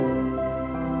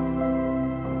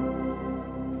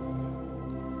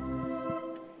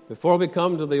Before we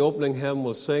come to the opening hymn,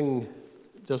 we'll sing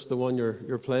just the one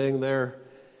you're playing there.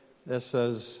 This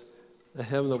is the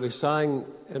hymn that we sang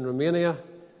in Romania,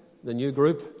 the new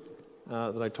group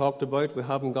that I talked about. We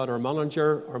haven't got our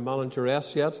manager or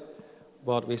manageress yet,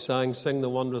 but we sang Sing the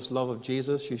Wondrous Love of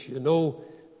Jesus. You should know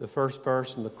the first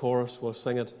verse and the chorus. We'll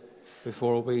sing it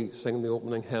before we sing the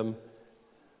opening hymn.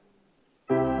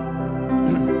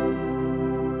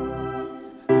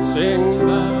 Sing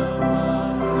the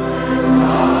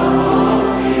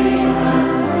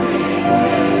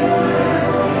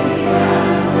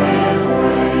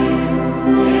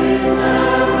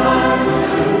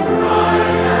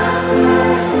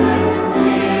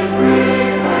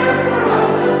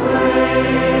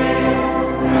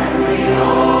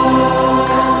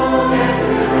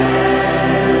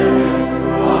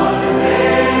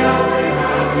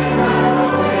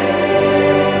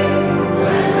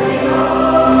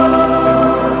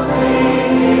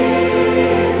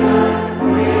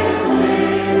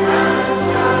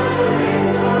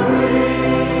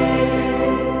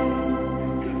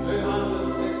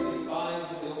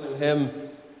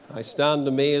I stand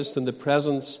amazed in the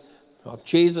presence of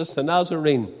Jesus the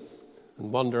Nazarene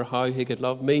and wonder how he could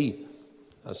love me,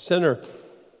 a sinner,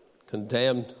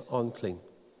 condemned unclean.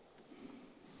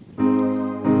 One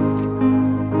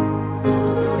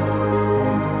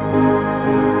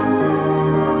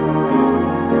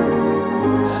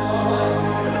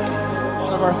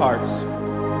of our hearts.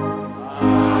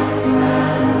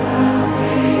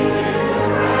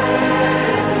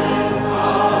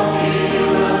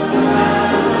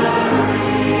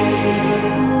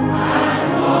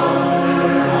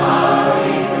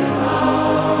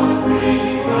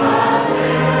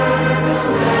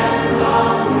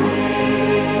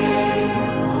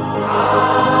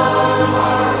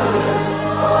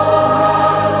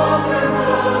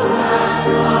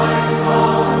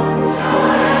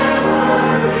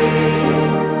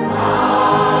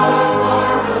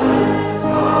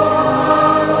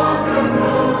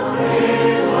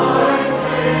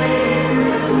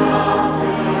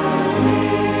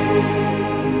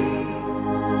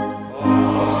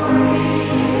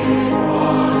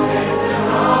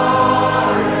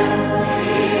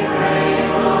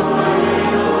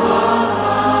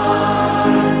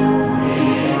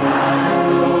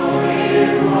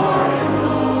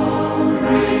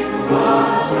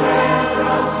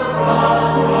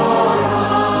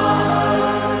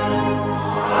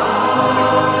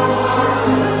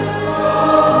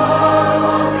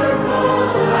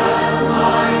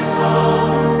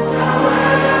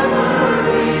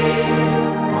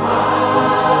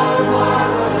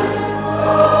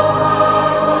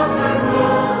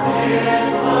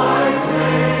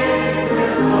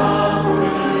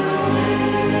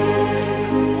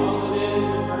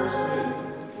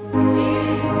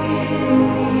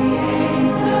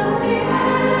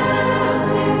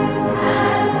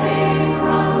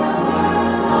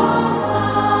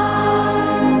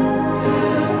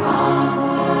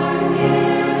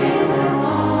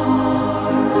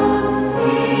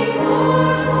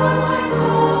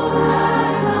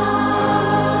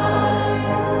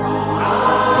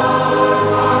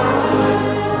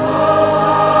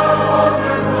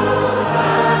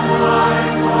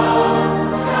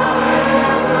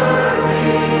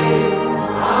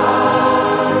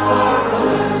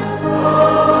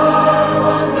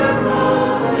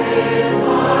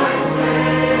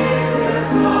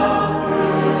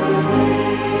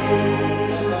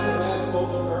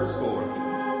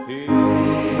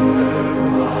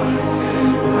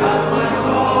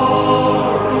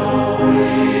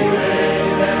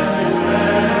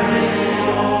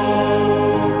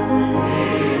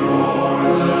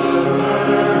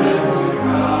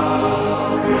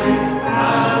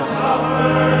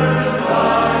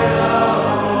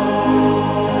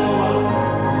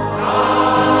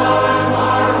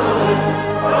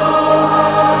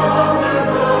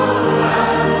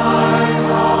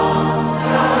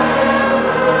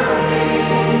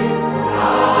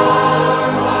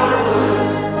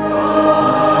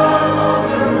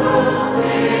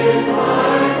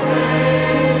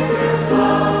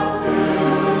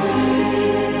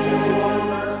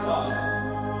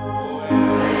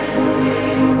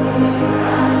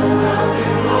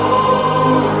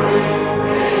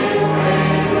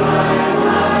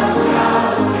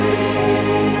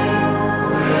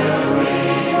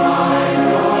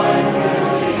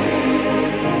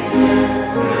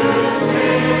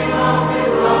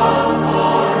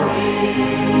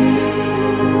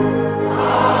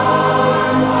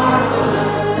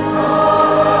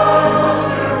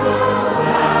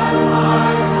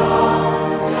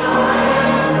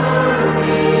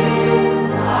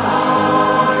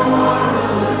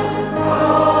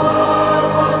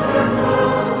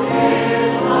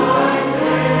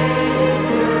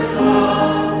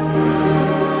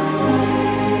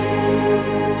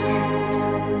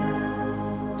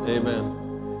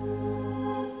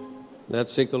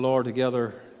 Let's seek the Lord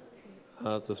together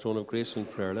at the throne of grace in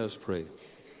prayer. Let us pray.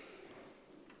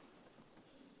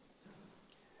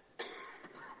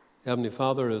 Heavenly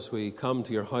Father, as we come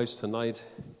to your house tonight,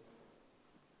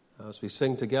 as we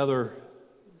sing together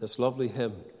this lovely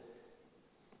hymn,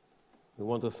 we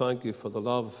want to thank you for the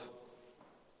love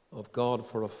of God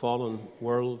for a fallen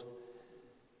world,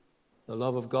 the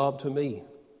love of God to me.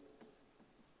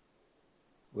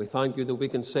 We thank you that we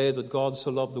can say that God so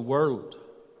loved the world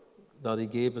that he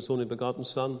gave his only begotten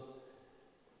Son.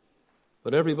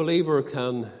 But every believer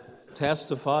can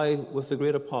testify with the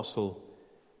great apostle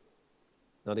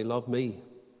that he loved me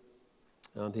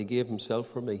and he gave himself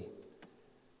for me.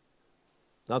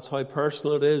 That's how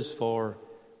personal it is for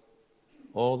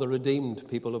all the redeemed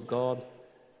people of God.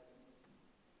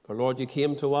 For Lord, you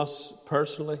came to us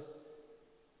personally.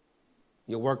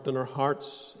 You worked in our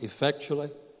hearts effectually.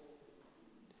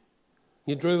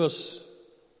 You drew us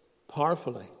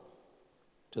powerfully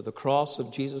to the cross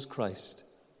of Jesus Christ.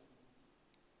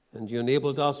 And you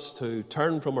enabled us to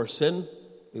turn from our sin.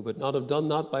 We would not have done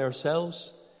that by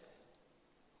ourselves.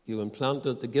 You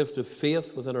implanted the gift of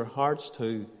faith within our hearts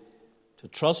to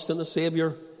trust in the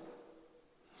Savior.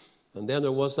 And then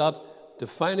there was that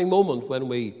defining moment when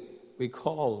we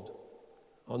called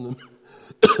on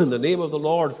the name of the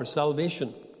Lord for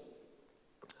salvation.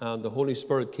 And the Holy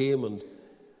Spirit came and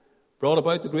brought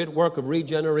about the great work of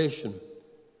regeneration,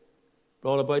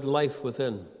 brought about life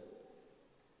within.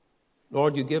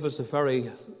 Lord, you give us the very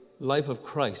life of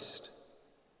Christ.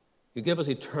 You give us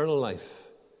eternal life.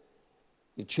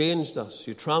 You changed us.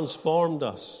 You transformed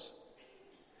us.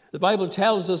 The Bible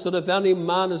tells us that if any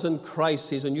man is in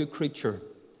Christ, he's a new creature.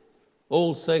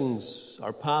 Old things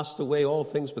are passed away, all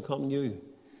things become new.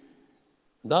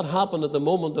 And that happened at the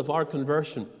moment of our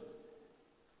conversion.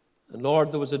 And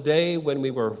Lord, there was a day when we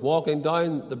were walking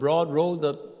down the broad road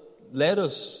that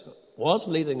was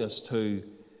leading us to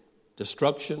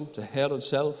destruction, to hell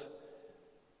itself.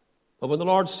 But when the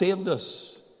Lord saved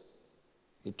us,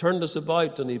 he turned us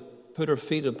about and he put our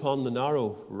feet upon the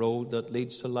narrow road that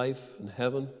leads to life and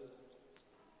heaven.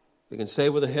 We can say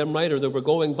with the hymn writer that we're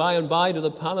going by and by to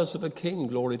the palace of a king.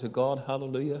 Glory to God,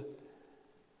 hallelujah.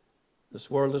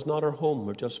 This world is not our home,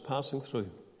 we're just passing through.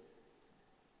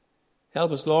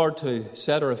 Help us, Lord, to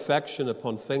set our affection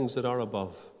upon things that are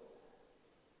above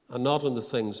and not on the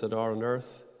things that are on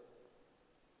earth.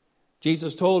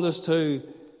 Jesus told us to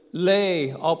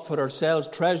lay up for ourselves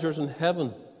treasures in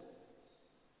heaven.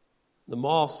 The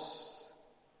moth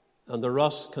and the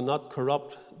rust cannot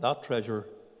corrupt that treasure,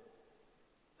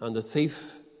 and the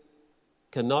thief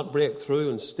cannot break through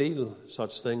and steal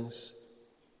such things.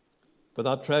 But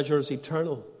that treasure is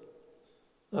eternal.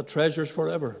 That treasure is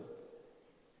forever.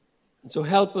 And so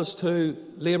help us to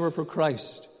labor for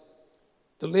Christ,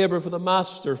 to labor for the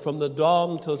Master from the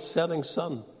dawn till setting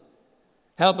sun.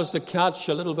 Help us to catch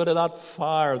a little bit of that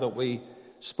fire that we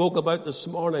spoke about this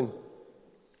morning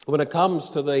when it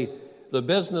comes to the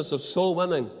business of soul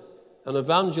winning and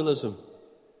evangelism.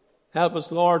 Help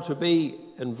us, Lord, to be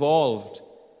involved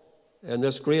in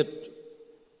this great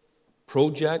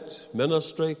project,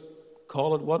 ministry,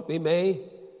 call it what we may,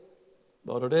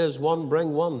 but it is one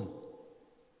bring one.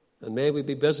 And may we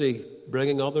be busy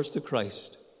bringing others to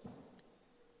Christ.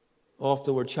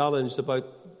 Often we're challenged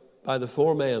by the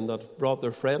four men that brought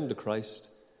their friend to Christ.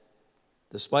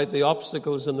 Despite the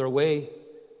obstacles in their way,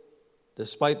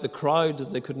 despite the crowd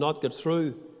that they could not get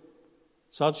through,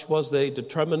 such was the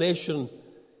determination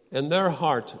in their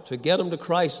heart to get him to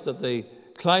Christ that they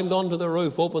climbed onto the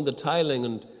roof, opened the tiling,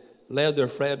 and led their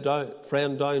friend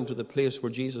down to the place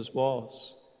where Jesus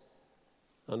was.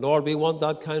 And Lord, we want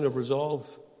that kind of resolve.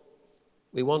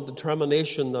 We want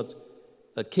determination that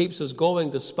keeps us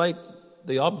going despite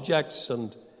the objects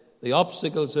and the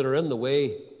obstacles that are in the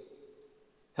way.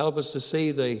 Help us to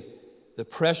see the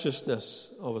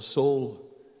preciousness of a soul,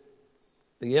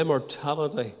 the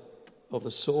immortality of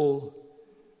the soul,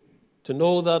 to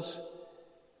know that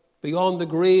beyond the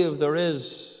grave there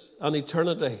is an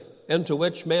eternity into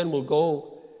which men will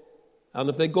go. And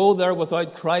if they go there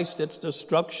without Christ, it's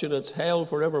destruction, it's hell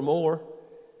forevermore.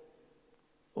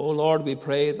 Oh Lord, we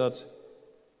pray that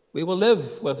we will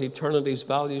live with eternity's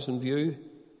values in view,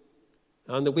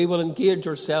 and that we will engage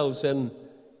ourselves in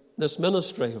this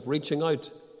ministry of reaching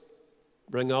out,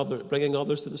 bringing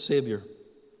others to the Savior.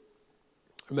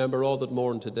 Remember all that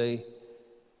mourn today.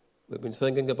 We've been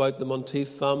thinking about the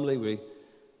Monteith family. We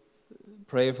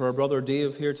pray for our brother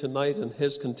Dave here tonight and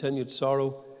his continued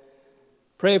sorrow.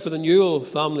 Pray for the Newell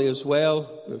family as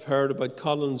well. We've heard about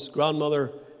Colin's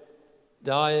grandmother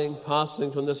dying,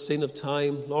 passing from this scene of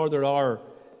time. Lord, there are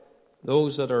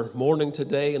those that are mourning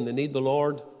today and they need the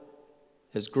Lord.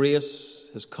 His grace,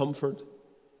 His comfort.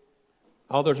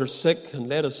 Others are sick and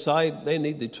laid aside. They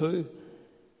need Thee too.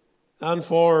 And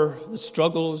for the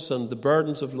struggles and the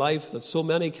burdens of life that so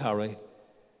many carry.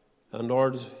 And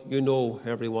Lord, You know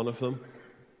every one of them.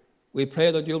 We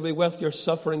pray that You'll be with Your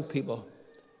suffering people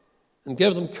and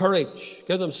give them courage,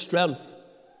 give them strength,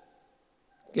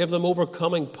 give them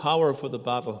overcoming power for the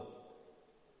battle.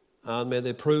 And may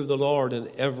they prove the Lord in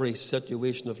every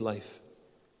situation of life.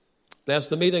 Bless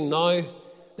the meeting now.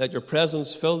 Let Your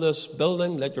presence fill this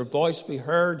building. Let Your voice be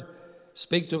heard.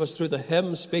 Speak to us through the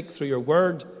hymn. Speak through Your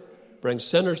word. Bring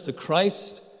sinners to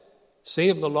Christ.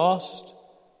 Save the lost.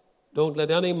 Don't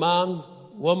let any man,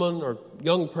 woman, or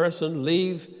young person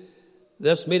leave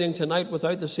this meeting tonight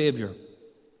without the Saviour.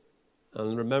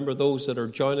 And remember those that are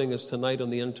joining us tonight on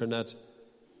the internet.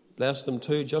 Bless them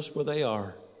too, just where they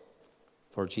are,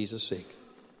 for Jesus' sake.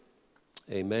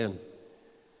 Amen.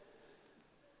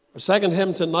 Our second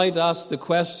hymn tonight asks the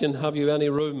question, have you any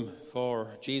room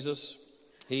for Jesus,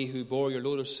 He who bore your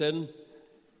load of sin?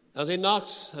 As He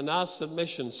knocks and asks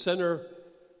admission, sinner,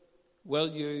 will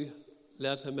you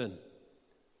let Him in?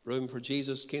 Room for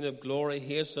Jesus, King of glory,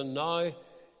 hasten now,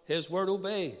 His word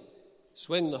obey.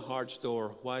 Swing the heart's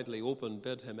door widely open,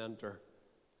 bid Him enter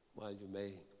while you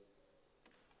may.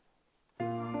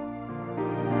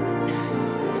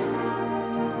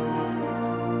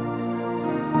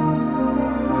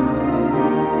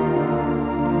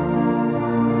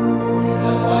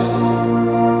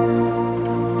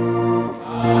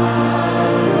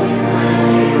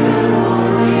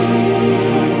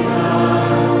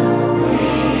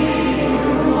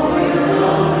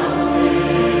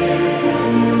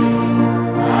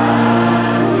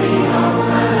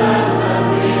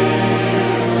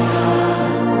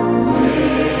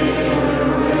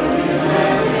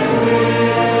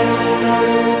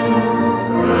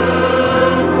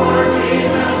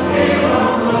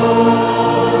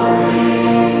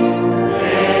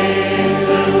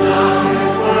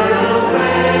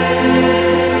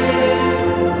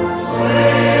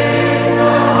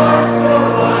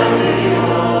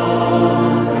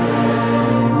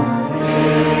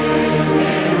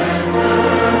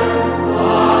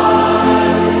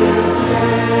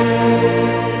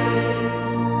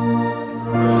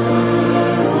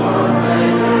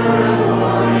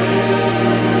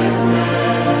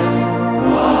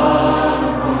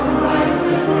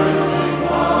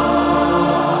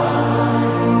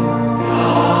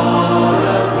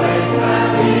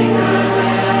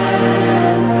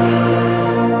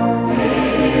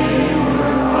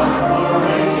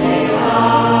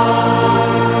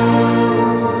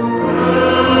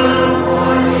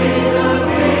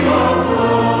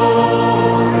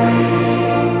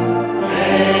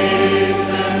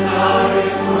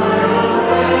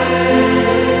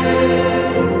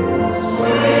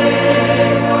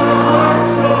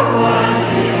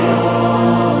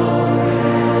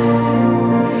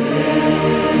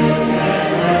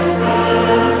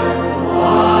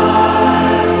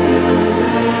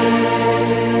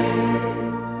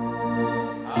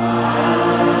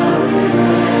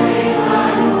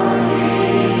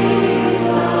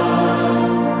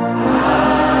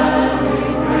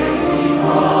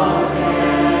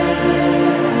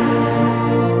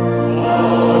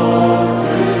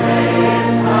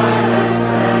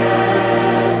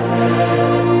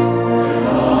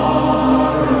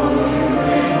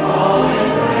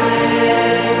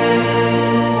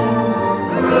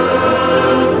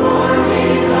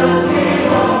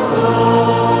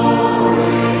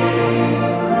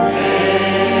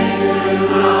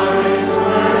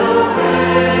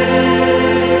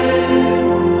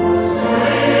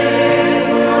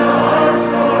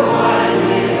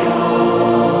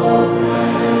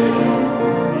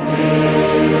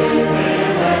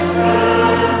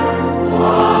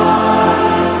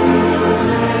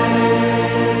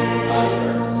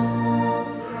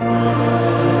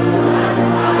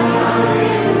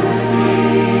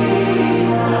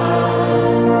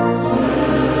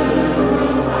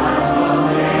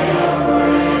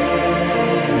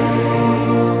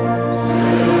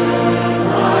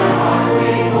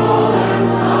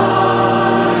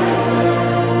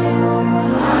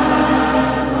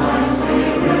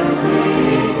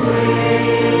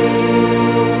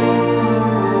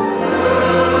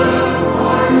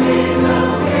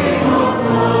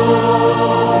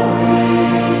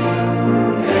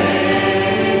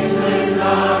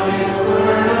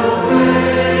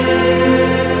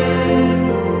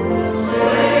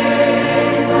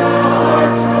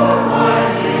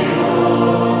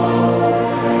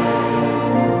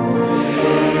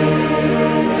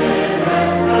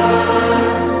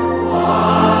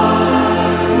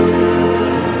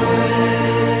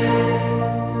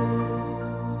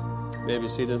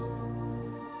 seated. I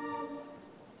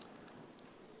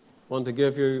want to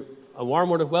give you a warm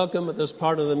word of welcome at this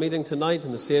part of the meeting tonight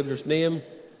in the Saviour's name.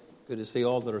 Good to see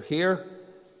all that are here.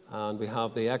 And we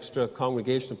have the extra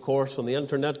congregation, of course, on the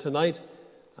internet tonight.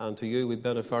 And to you, we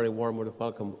bid a very warm word of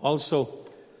welcome also.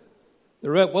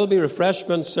 There will be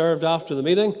refreshments served after the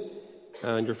meeting,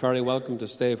 and you're very welcome to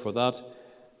stay for that.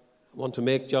 I want to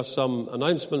make just some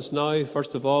announcements now.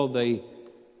 First of all, the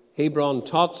Hebron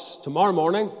Tots tomorrow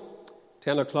morning,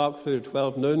 10 o'clock through to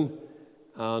 12 noon.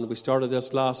 And we started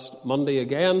this last Monday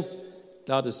again.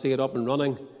 Glad to see it up and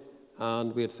running.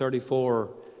 And we had 34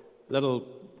 little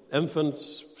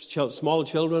infants, small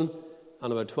children,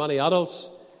 and about 20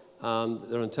 adults. And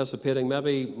they're anticipating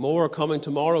maybe more coming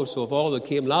tomorrow. So of all that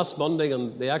came last Monday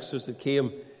and the extras that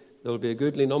came, there will be a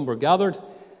goodly number gathered.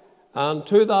 And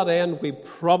to that end, we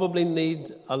probably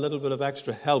need a little bit of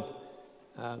extra help.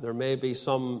 There may be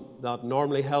some that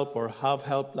normally help or have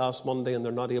helped last Monday and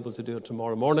they're not able to do it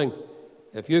tomorrow morning.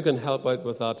 If you can help out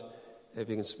with that, if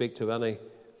you can speak to any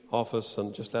office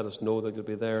and just let us know that you'll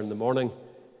be there in the morning,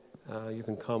 you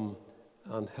can come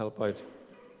and help out.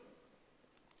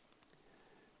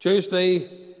 Tuesday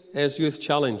is Youth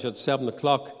Challenge at 7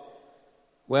 o'clock.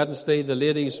 Wednesday, the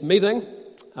ladies' meeting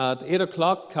at 8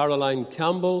 o'clock. Caroline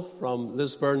Campbell from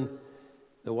Lisburn,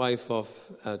 the wife of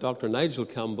Dr. Nigel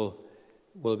Campbell,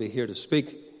 will be here to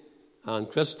speak.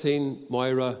 And Christine,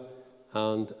 Moira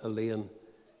and Elaine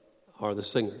are the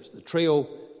singers. The trio,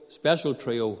 special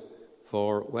trio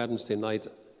for Wednesday night.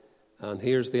 And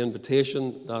here's the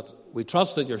invitation that we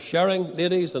trust that you're sharing,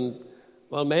 ladies. And,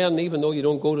 well, men, even though you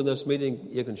don't go to this meeting,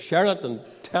 you can share it and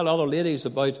tell other ladies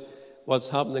about what's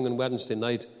happening on Wednesday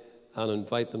night and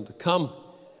invite them to come.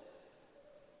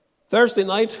 Thursday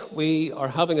night, we are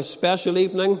having a special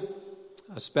evening,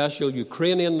 a special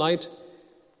Ukrainian night.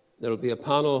 There will be a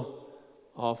panel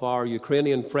of our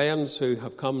Ukrainian friends who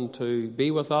have come to be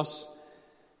with us.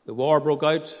 The war broke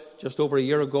out just over a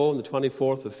year ago on the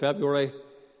 24th of February.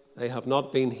 They have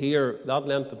not been here that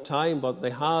length of time, but they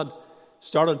had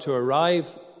started to arrive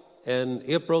in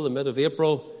April, the mid of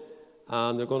April,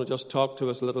 and they're going to just talk to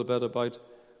us a little bit about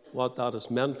what that has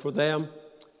meant for them,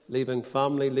 leaving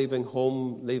family, leaving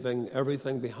home, leaving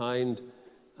everything behind,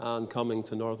 and coming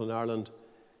to Northern Ireland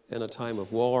in a time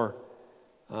of war.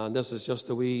 And this is just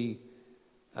a wee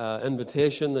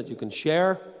invitation that you can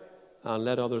share and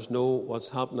let others know what's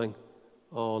happening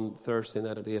on Thursday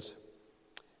night at 8.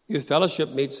 Youth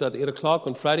Fellowship meets at 8 o'clock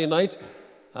on Friday night,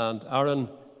 and Aaron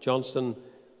Johnson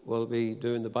will be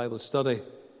doing the Bible study.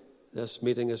 This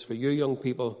meeting is for you young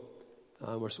people,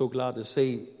 and we're so glad to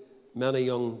see many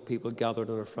young people gathered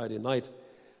on a Friday night.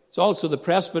 It's also the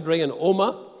Presbytery in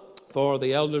Omagh for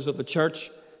the elders of the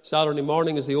church. Saturday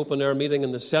morning is the open-air meeting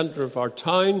in the centre of our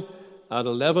town at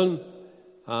 11,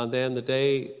 and then the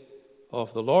day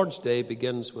of the Lord's Day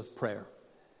begins with prayer.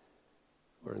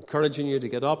 We're encouraging you to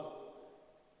get up,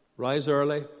 rise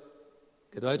early,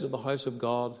 get out of the house of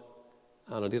God,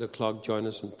 and at 8 o'clock join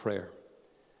us in prayer.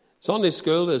 Sunday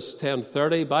school is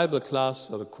 10:30, Bible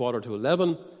class at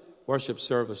 11:15, worship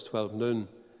service 12 noon,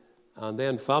 and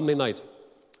then family night.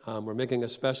 We're making a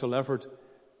special effort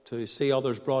to see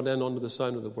others brought in under the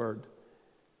sound of the word.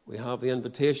 We have the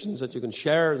invitations that you can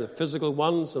share, the physical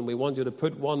ones, and we want you to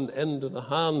put one into the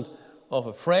hand of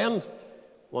a friend.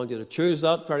 We want you to choose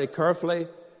that very carefully,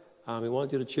 and we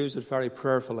want you to choose it very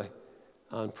prayerfully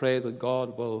and pray that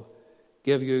God will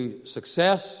give you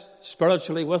success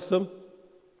spiritually with them.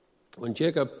 When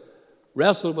Jacob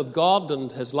wrestled with God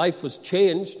and his life was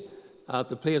changed at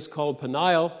the place called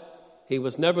Peniel, he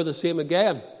was never the same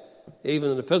again.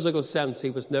 Even in a physical sense,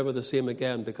 he was never the same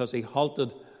again because he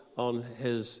halted on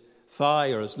his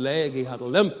thigh or his leg. He had a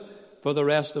limp for the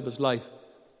rest of his life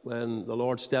when the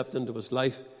Lord stepped into his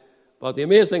life. But the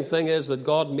amazing thing is that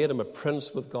God made him a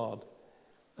prince with God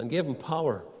and gave him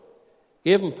power.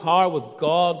 Gave him power with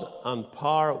God and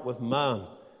power with man.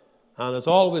 And it's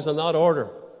always in that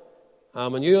order.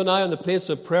 When you and I in the place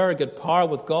of prayer get power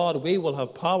with God, we will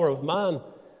have power with man.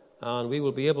 And we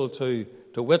will be able to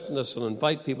witness and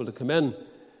invite people to come in.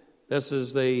 This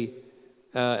is the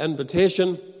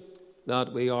invitation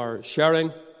that we are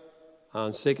sharing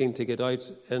and seeking to get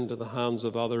out into the hands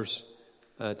of others.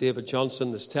 David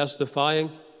Johnson is testifying.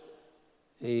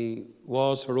 He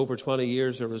was for over 20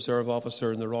 years a reserve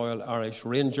officer in the Royal Irish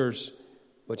Rangers,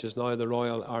 which is now the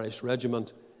Royal Irish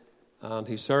Regiment. And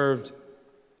he served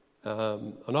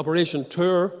an operation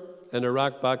tour in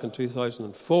Iraq back in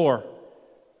 2004.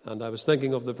 And I was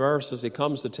thinking of the verse as he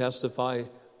comes to testify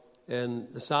in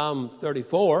the Psalm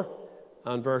 34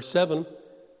 and verse 7,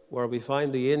 where we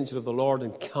find the angel of the Lord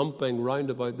encamping round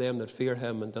about them that fear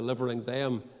him and delivering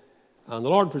them And the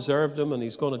Lord preserved him, and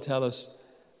he's going to tell us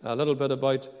a little bit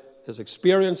about his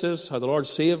experiences, how the Lord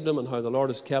saved him and how the Lord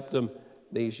has kept him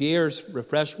these years.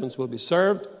 Refreshments will be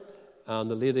served, and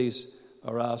the ladies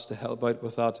are asked to help out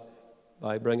with that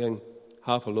by bringing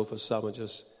half a loaf of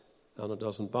sandwiches and a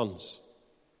dozen buns.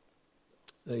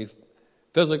 The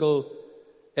physical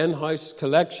in-house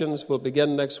collections will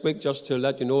begin next week. Just to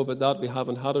let you know about that, we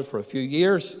haven't had it for a few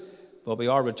years, but we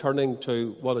are returning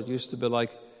to what it used to be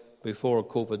like before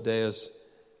COVID days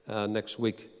next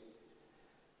week.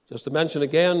 Just to mention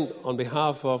again, on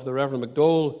behalf of the Reverend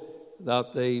McDowell,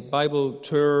 that the Bible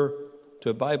tour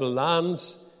to Bible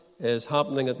lands is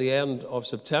happening at the end of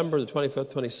September, the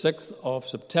 25th, 26th of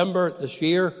September this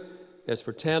year. It's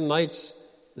for 10 nights.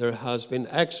 There has been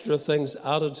extra things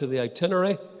added to the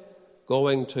itinerary,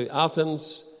 going to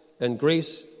Athens in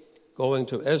Greece, going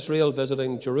to Israel,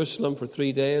 visiting Jerusalem for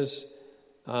 3 days,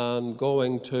 and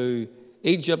going to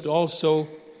Egypt also,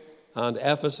 and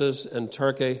Ephesus in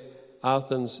Turkey,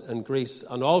 Athens in Greece,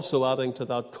 and also adding to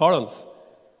that Corinth.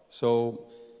 So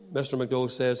Mr.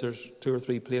 McDowell says there's 2 or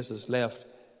 3 places left.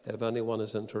 If anyone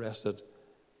is interested,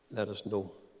 let us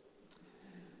know.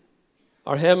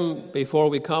 Our hymn before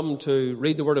we come to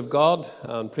read the Word of God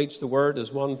and preach the Word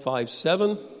is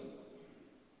 157.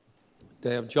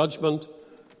 Day of Judgment,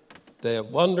 Day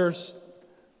of Wonders,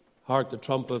 hark the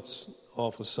trumpets'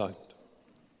 awful sound.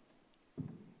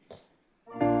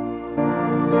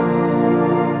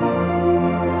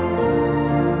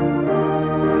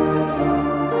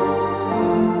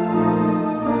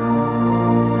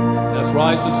 Let's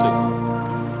rise to sing.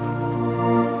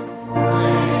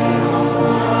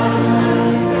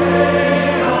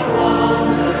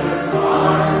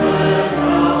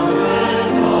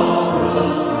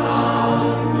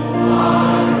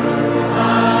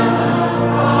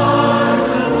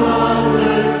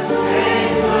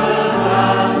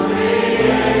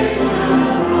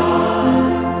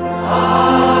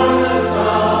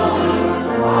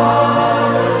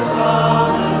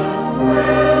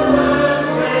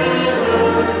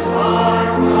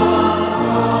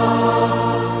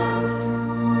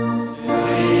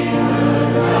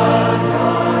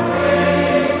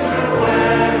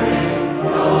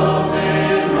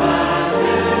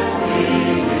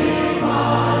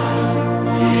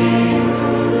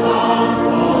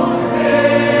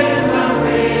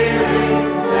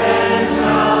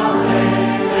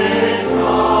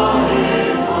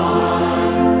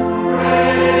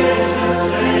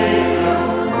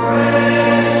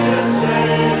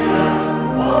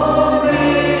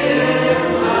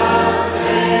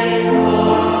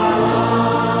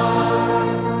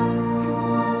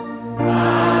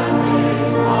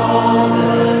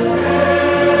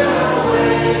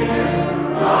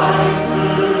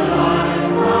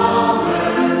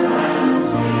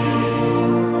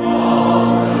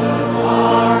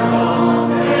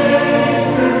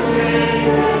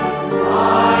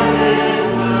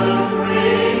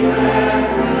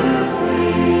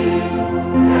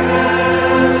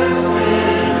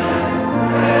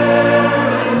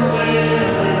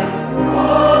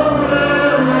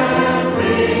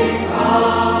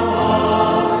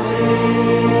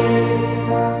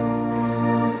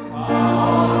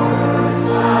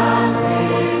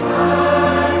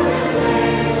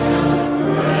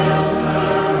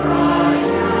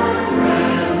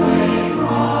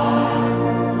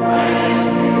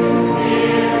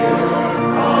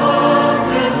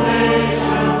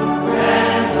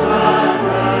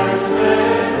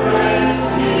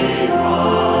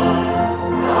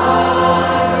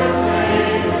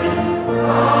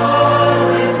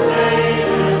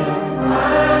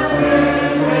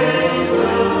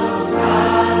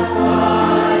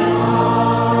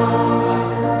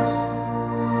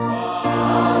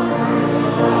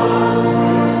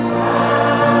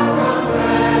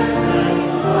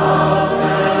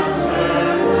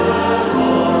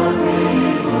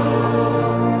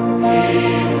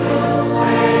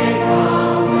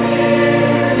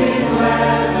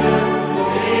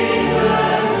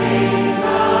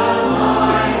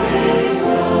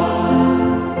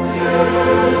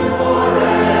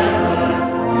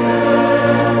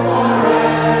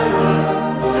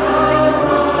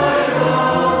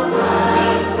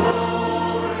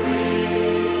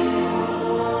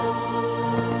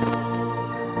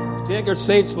 Take your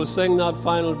seats, we'll sing that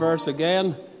final verse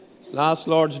again. Last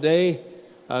Lord's Day,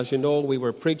 as you know, we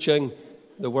were preaching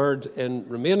the Word in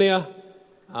Romania,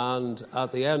 and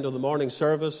at the end of the morning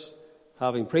service,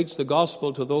 having preached the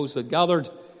gospel to those that gathered,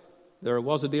 there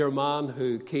was a dear man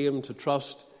who came to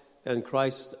trust in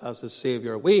Christ as his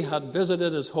Saviour. We had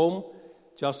visited his home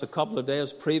just a couple of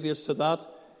days previous to that.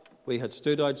 We had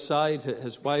stood outside.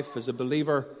 His wife is a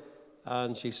believer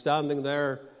and she's standing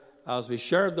there as we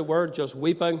shared the word, just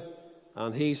weeping,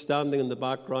 and he's standing in the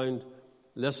background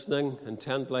listening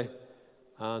intently.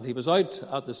 And he was out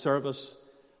at the service,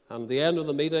 and at the end of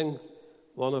the meeting,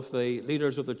 one of the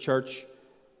leaders of the church,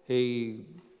 he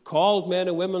called men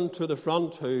and women to the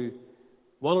front who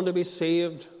wanted to be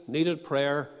saved, needed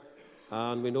prayer,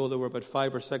 and we know there were about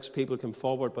 5 or 6 people came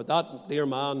forward, but that dear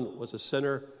man was a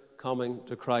sinner coming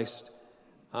to Christ.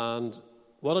 And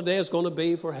what a day it's going to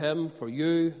be for him, for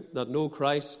you that know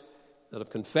Christ, that have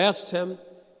confessed him,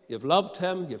 you've loved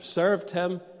him, you've served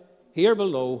him. Here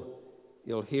below,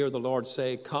 you'll hear the Lord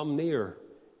say, "Come near,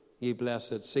 ye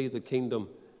blessed, see the kingdom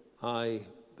I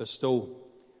bestow."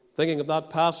 Thinking of that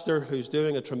pastor who's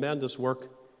doing a tremendous work,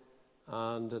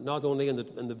 and not only in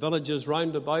the villages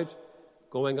round about,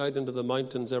 going out into the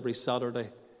mountains every Saturday.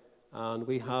 And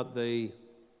we had the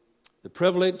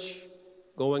privilege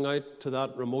going out to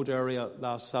that remote area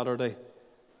last Saturday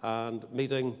and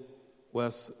meeting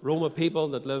with Roma people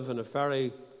that live in a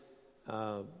very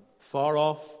far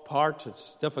off part.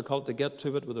 It's difficult to get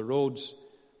to it with the roads,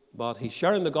 but he's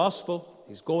sharing the gospel.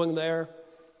 He's going there.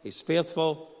 He's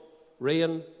faithful.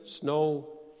 Rain, snow,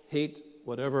 heat,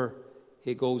 whatever,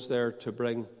 he goes there to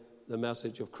bring the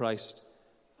message of Christ.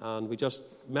 And we just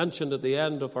mentioned at the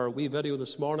end of our wee video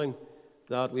this morning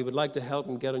that we would like to help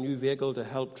him get a new vehicle to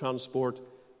help transport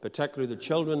particularly the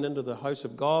children into the house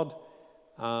of God.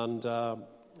 And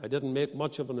I didn't make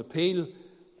much of an appeal,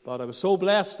 but I was so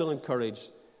blessed and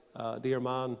encouraged. A dear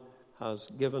man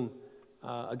has given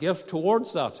a gift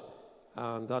towards that,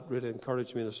 and that really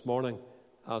encouraged me this morning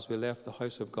as we left the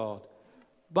house of God.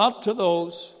 But to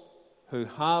those who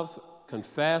have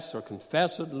confessed or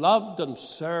confessed, loved and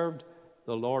served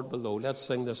the Lord below. Let's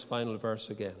sing this final verse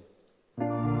again.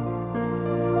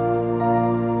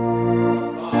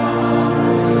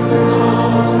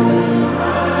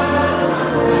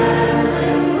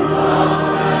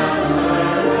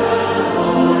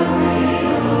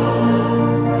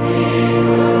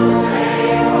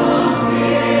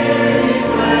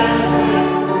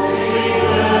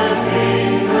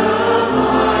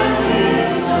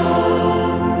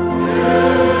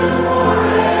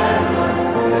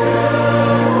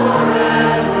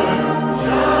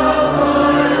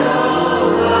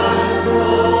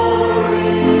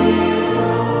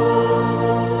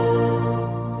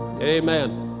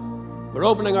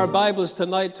 Opening our Bibles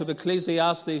tonight to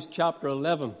Ecclesiastes chapter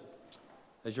 11.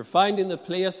 As you're finding the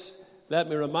place, let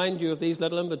me remind you of these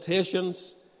little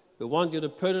invitations. We want you to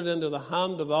put it into the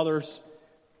hand of others.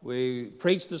 We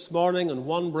preached this morning, and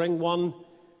one bring one.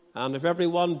 And if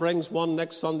everyone brings one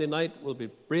next Sunday night, we'll be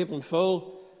brave and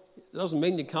full. It doesn't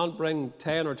mean you can't bring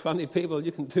 10 or 20 people.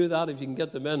 You can do that if you can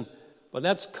get them in. But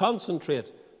let's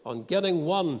concentrate on getting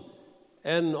one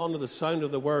in under the sound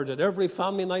of the word at every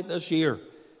family night this year,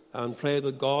 and pray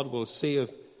that God will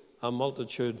save a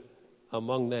multitude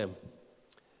among them.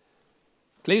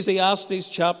 Ecclesiastes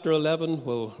chapter 11,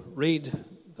 we'll read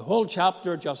the whole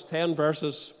chapter, just 10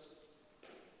 verses.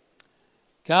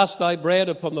 Cast thy bread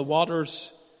upon the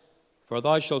waters, for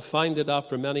thou shalt find it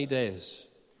after many days.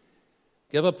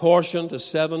 Give a portion to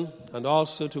 7 and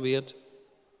also to 8,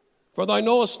 for thou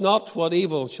knowest not what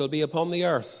evil shall be upon the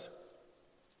earth.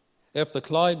 If the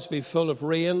clouds be full of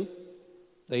rain,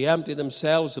 they empty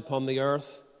themselves upon the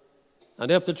earth.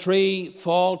 And if the tree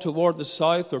fall toward the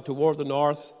south or toward the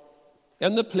north,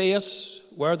 in the place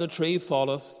where the tree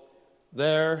falleth,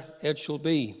 there it shall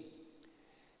be.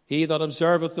 He that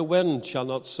observeth the wind shall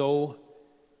not sow,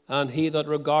 and he that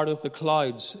regardeth the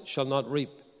clouds shall not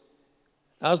reap.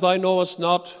 As thou knowest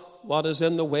not what is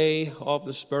in the way of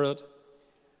the Spirit,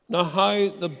 nor how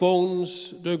the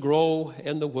bones do grow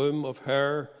in the womb of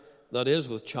her that is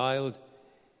with child,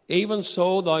 even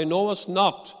so thou knowest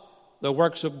not the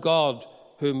works of God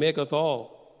who maketh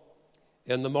all.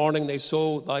 In the morning they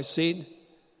sow thy seed,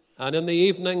 and in the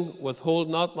evening withhold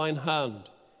not thine hand.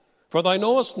 For thou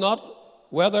knowest not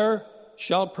whether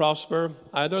shall prosper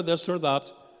either this or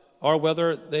that, or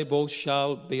whether they both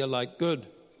shall be alike good.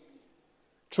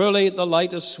 Truly the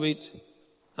light is sweet,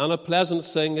 and a pleasant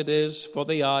thing it is for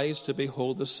the eyes to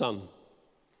behold the sun.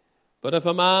 But if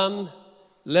a man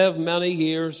live many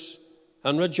years,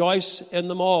 and rejoice in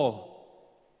them all,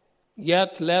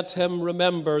 yet let him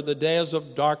remember the days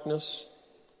of darkness,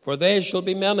 for they shall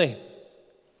be many.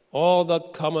 All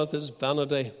that cometh is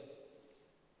vanity.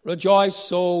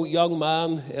 Rejoice, O young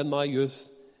man, in thy youth,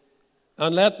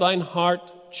 and let thine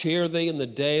heart cheer thee in the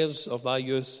days of thy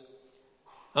youth,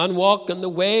 and walk in the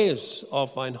ways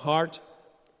of thine heart,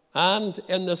 and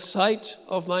in the sight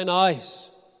of thine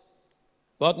eyes.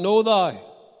 But know thou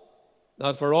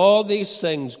that for all these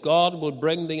things God will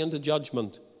bring thee into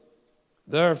judgment.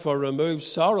 Therefore remove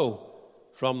sorrow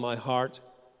from my heart,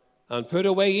 and put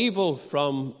away evil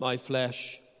from my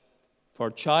flesh. For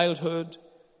childhood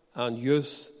and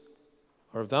youth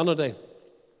are vanity.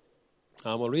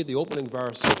 And we'll read the opening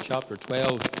verse of chapter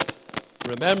 12.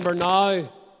 Remember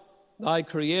now thy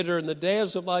Creator in the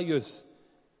days of thy youth,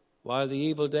 while the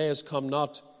evil days come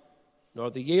not,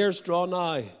 nor the years draw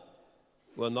nigh,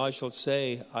 when thou shalt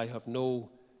say, I have no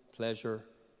pleasure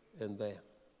in them.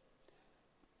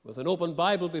 With an open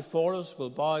Bible before us, we'll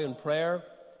bow in prayer,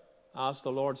 ask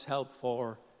the Lord's help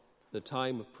for the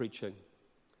time of preaching.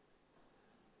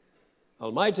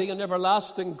 Almighty and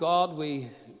everlasting God, we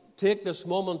take this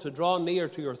moment to draw near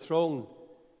to your throne,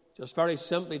 just very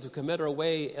simply to commit our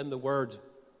way in the Word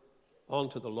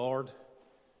unto the Lord,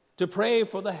 to pray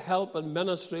for the help and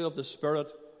ministry of the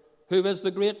Spirit, who is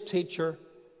the great teacher,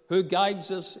 who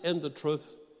guides us in the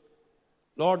truth.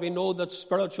 Lord, we know that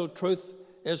spiritual truth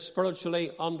is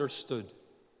spiritually understood,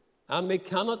 and we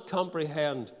cannot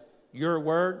comprehend your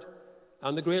Word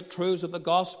and the great truths of the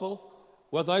gospel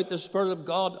without the Spirit of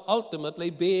God ultimately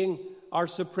being our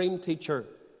supreme teacher.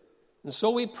 And so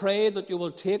we pray that you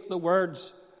will take the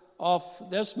words of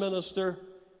this minister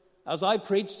as I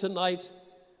preach tonight,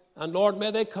 and Lord,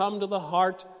 may they come to the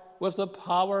heart with the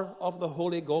power of the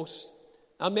Holy Ghost,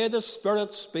 and may the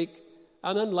Spirit speak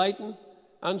and enlighten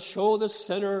and show the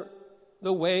sinner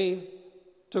the way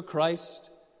to Christ.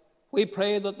 We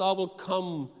pray that thou wilt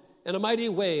come in a mighty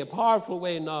way, a powerful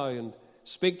way now, and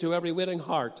speak to every waiting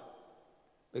heart,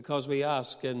 because we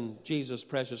ask in Jesus'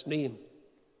 precious name.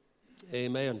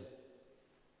 Amen.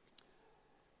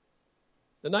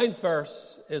 The 9th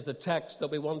verse is the text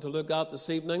that we want to look at this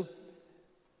evening,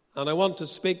 and I want to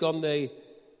speak on the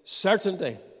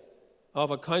certainty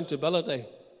of accountability.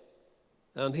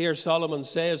 And here Solomon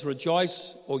says,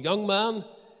 Rejoice, O young man,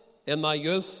 in thy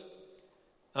youth,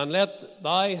 and let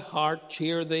thy heart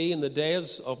cheer thee in the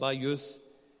days of thy youth,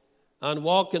 and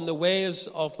walk in the ways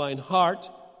of thine heart,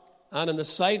 and in the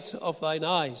sight of thine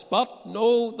eyes. But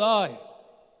know thou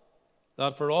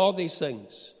that for all these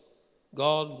things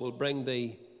God will bring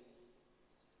thee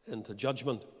into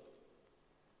judgment.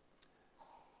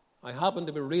 I happened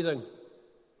to be reading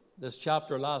this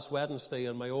chapter last Wednesday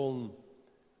in my own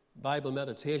Bible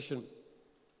meditation,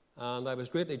 and I was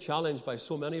greatly challenged by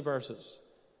so many verses.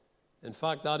 In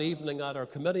fact, that evening at our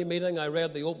committee meeting, I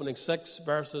read the opening 6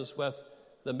 verses with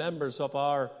the members of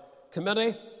our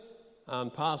committee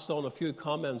and passed on a few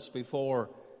comments before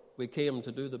we came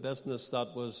to do the business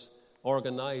that was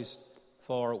organized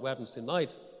for Wednesday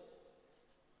night.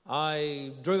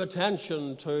 I drew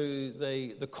attention to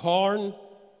the corn,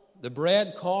 the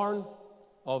bread corn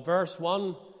of verse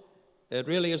 1. It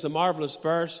really is a marvelous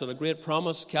verse and a great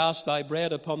promise. Cast thy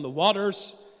bread upon the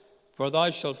waters, for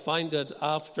thou shalt find it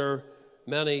after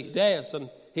many days. And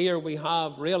here we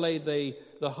have really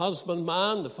the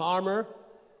husbandman, the farmer,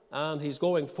 and he's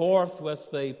going forth with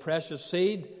the precious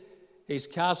seed. He's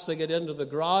casting it into the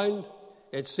ground.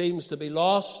 It seems to be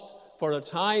lost for a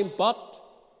time, but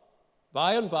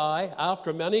by and by,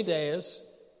 after many days,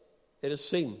 it is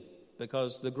seen,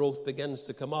 because the growth begins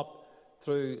to come up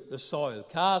through the soil.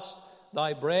 Cast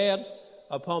thy bread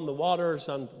upon the waters,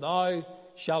 and thou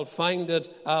shalt find it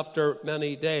after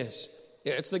many days.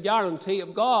 It's the guarantee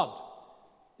of God.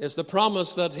 It's the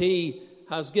promise that he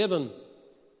has given.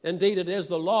 Indeed, it is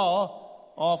the law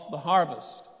of the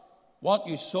harvest. What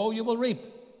you sow, you will reap.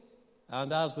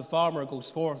 And as the farmer goes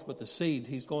forth with the seed,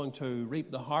 he's going to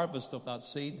reap the harvest of that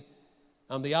seed.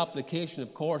 And the application,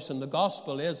 of course, in the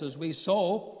gospel is, as we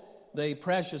sow the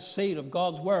precious seed of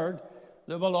God's word,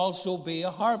 there will also be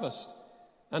a harvest.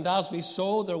 And as we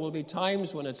sow, there will be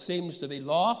times when it seems to be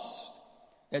lost,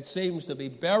 it seems to be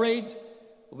buried,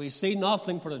 we see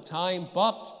nothing for a time,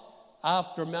 but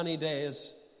after many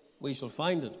days we shall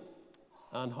find it.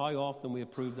 And how often we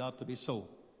have proved that to be so.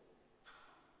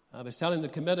 I was telling the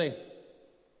committee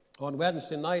on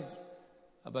Wednesday night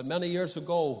about many years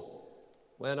ago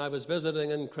when I was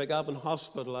visiting in Craigavon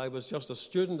Hospital. I was just a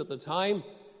student at the time,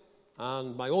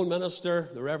 and my own minister,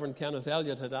 the Reverend Kenneth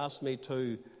Elliott, had asked me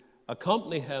to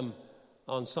accompany him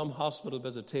on some hospital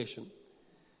visitation.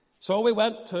 So we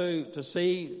went to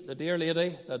see the dear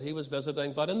lady that he was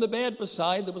visiting, but in the bed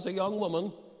beside there was a young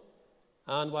woman,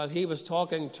 and while he was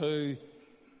talking to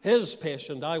his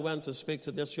patient, I went to speak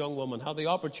to this young woman, had the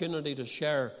opportunity to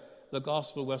share the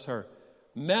gospel with her.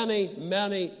 Many,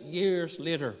 many years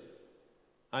later,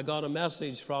 I got a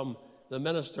message from the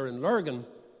minister in Lurgan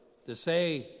to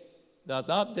say that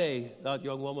that day that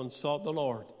young woman sought the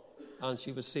Lord and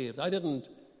she was saved. I didn't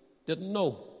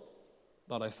know,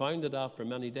 but I found it after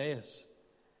many days.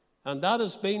 And that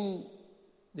has been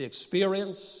the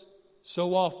experience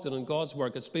so often in God's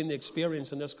work. It's been the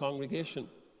experience in this congregation.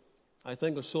 I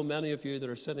think of so many of you that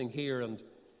are sitting here, and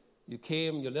you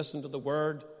came, you listened to the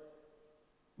word,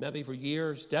 maybe for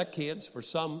years, decades for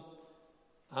some,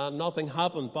 and nothing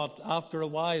happened. But after a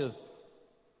while,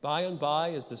 by and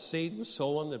by, as the seed was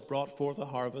sown, it brought forth a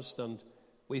harvest, and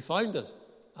we found it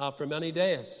after many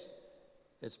days.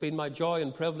 It's been my joy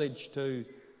and privilege to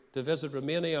visit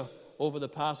Romania over the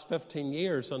past 15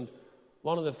 years, and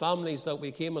one of the families that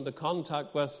we came into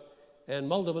contact with in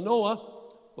Moldova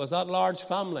was that large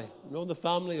family. You know, the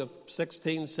family of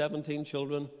 16, 17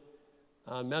 children.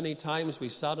 And many times we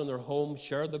sat in their home,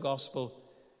 shared the gospel,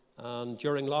 and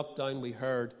during lockdown we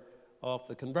heard of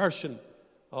the conversion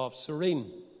of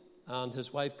Serene and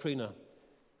his wife Krina.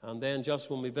 And then just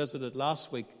when we visited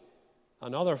last week,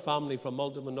 another family from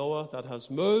Moldova that has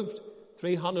moved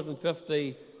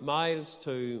 350 miles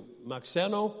to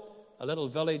Maxeno, a little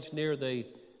village near the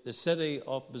city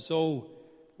of Buzău.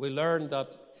 We learned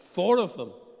that 4 of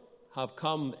them have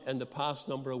come in the past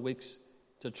number of weeks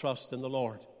to trust in the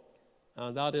Lord.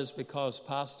 And that is because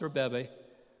Pastor Bebe,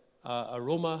 a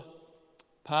Roma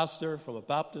pastor from a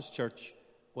Baptist church,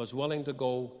 was willing to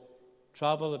go,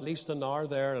 travel at least an hour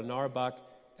there, an hour back,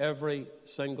 every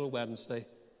single Wednesday,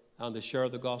 and to share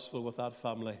the gospel with that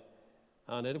family.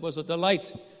 And it was a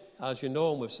delight, as you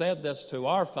know, and we've said this to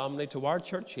our family, to our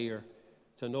church here,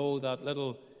 to know that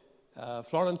little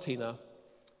Florentina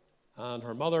and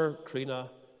her mother, Krina,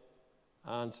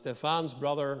 and Stefan's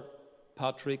brother,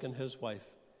 Patrick, and his wife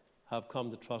have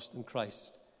come to trust in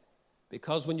Christ.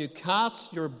 Because when you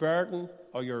cast your burden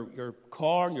or your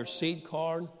corn, your seed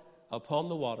corn, upon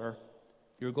the water,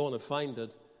 you're going to find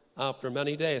it after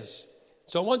many days.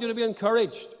 So I want you to be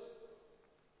encouraged.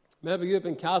 Maybe you've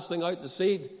been casting out the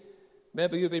seed.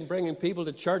 Maybe you've been bringing people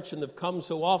to church and they've come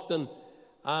so often,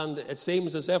 and it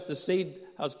seems as if the seed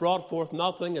has brought forth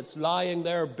nothing. It's lying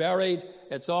there, buried.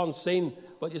 It's unseen.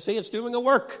 But you see, it's doing a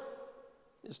work.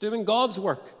 It's doing God's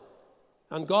work.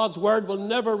 And God's word will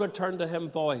never return to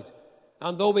him void.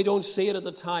 And though we don't see it at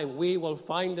the time, we will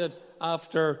find it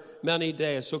after many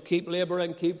days. So keep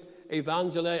laboring, keep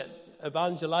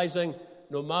evangelizing,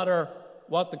 no matter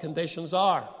what the conditions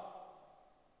are.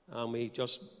 And we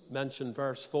just mentioned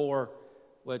verse 4,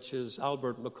 which is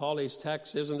Albert Macaulay's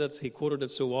text, isn't it? He quoted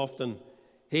it so often.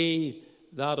 He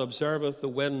that observeth the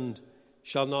wind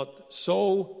shall not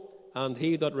sow, and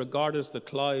he that regardeth the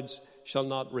clouds shall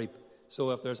not reap.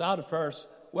 So if there's adverse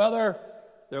weather,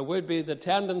 there would be the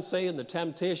tendency and the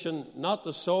temptation not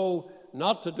to sow,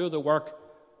 not to do the work.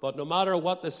 But no matter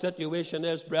what the situation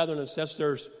is, brethren and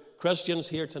sisters, Christians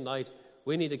here tonight,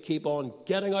 we need to keep on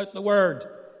getting out the word,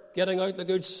 getting out the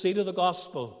good seed of the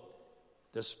gospel,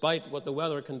 despite what the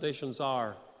weather conditions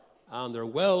are. And there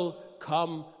will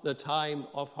come the time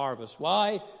of harvest.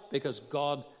 Why? Because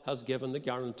God has given the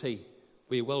guarantee.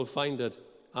 We will find it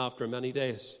after many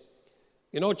days.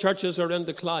 You know, churches are in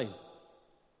decline.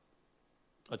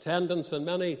 Attendance in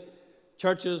many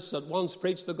churches that once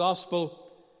preached the gospel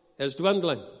is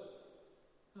dwindling.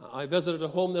 I visited a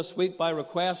home this week by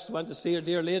request, went to see a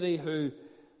dear lady who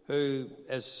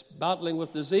is battling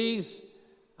with disease,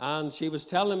 and she was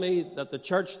telling me that the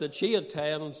church that she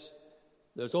attends,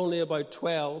 there's only about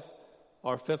 12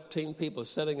 or 15 people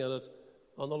sitting in it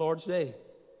on the Lord's Day.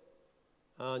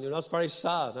 And, you know, that's very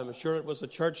sad. I'm sure it was a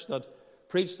church that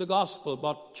preached the gospel,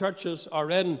 but churches are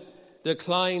in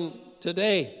decline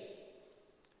today.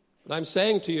 But I'm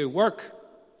saying to you, work.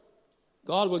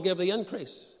 God will give the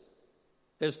increase.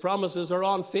 His promises are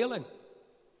unfailing,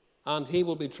 and he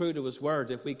will be true to his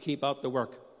word if we keep up the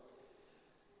work.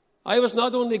 I was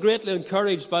not only greatly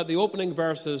encouraged by the opening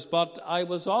verses, but I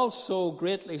was also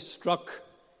greatly struck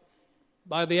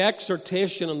by the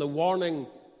exhortation and the warning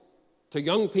to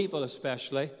young people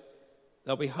especially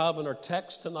that we have in our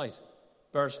text tonight.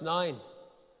 Verse 9,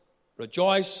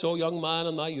 Rejoice, O young man,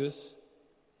 in thy youth.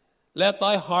 Let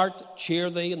thy heart cheer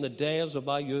thee in the days of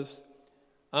thy youth,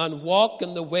 and walk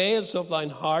in the ways of thine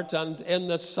heart and in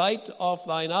the sight of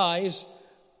thine eyes.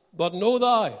 But know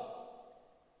thou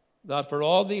that for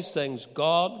all these things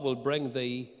God will bring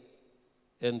thee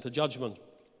into judgment.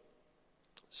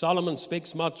 Solomon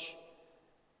speaks much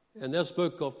in this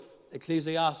book of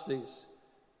Ecclesiastes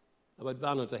about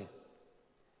vanity.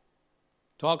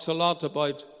 Talks a lot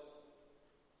about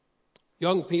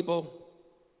young people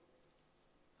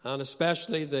and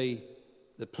especially the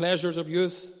pleasures of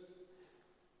youth.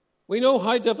 We know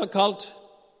how difficult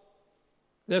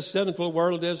this sinful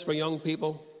world is for young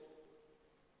people,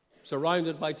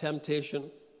 surrounded by temptation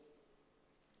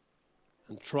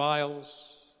and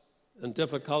trials and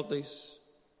difficulties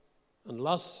and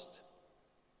lust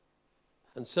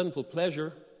and sinful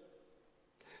pleasure.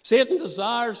 Satan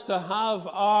desires to have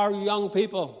our young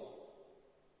people.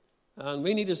 And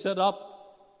we need to sit up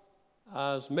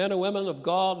as men and women of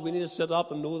God. We need to sit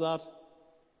up and know that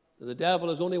the devil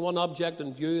has only one object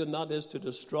in view, and that is to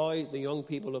destroy the young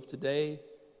people of today,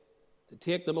 to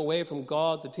take them away from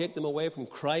God, to take them away from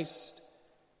Christ,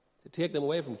 to take them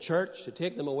away from church, to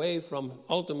take them away from,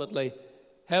 ultimately,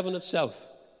 heaven itself.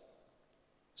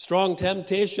 Strong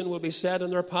temptation will be set in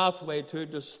their pathway to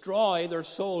destroy their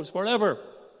souls forever.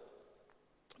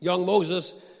 Young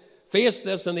Moses faced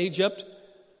this in Egypt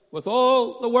with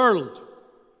all the world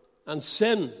and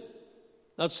sin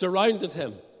that surrounded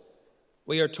him.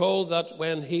 We are told that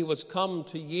when he was come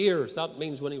to years, that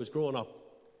means when he was growing up,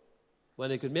 when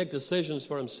he could make decisions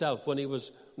for himself, when he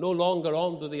was no longer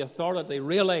under the authority,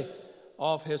 really,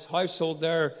 of his household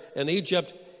there in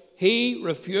Egypt, he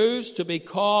refused to be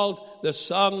called the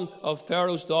son of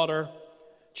Pharaoh's daughter,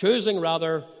 choosing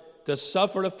rather to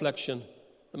suffer affliction.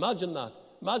 Imagine that.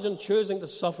 Imagine choosing to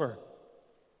suffer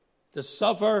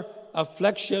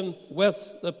affliction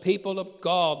with the people of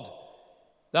God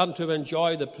than to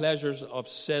enjoy the pleasures of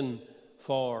sin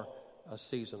for a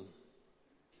season.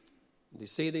 Do you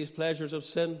see these pleasures of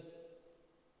sin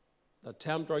that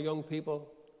tempt our young people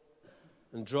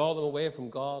and draw them away from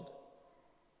God?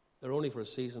 They're only for a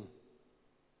season.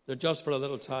 They're just for a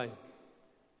little time.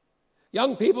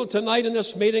 Young people, tonight in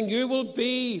this meeting, you will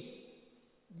be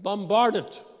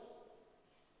bombarded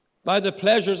by the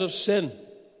pleasures of sin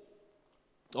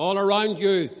all around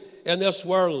you in this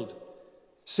world.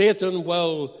 Satan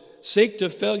will seek to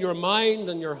fill your mind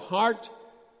and your heart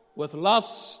with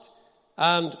lust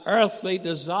and earthly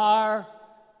desire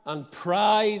and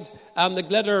pride and the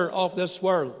glitter of this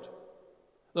world,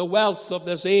 the wealth of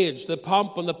this age, the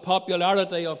pomp and the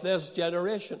popularity of this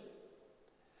generation.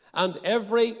 And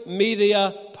every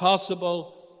media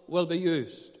possible will be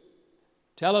used.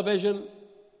 Television,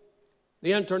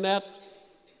 the internet,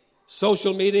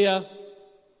 social media,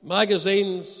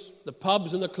 magazines, the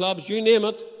pubs and the clubs, you name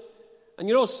it. And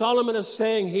you know, Solomon is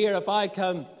saying here, if I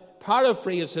can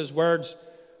paraphrase his words,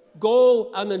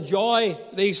 go and enjoy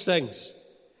these things,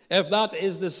 if that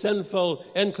is the sinful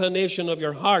inclination of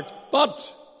your heart.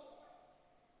 But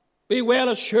be well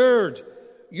assured,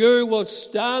 you will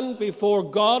stand before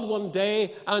God one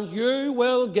day and you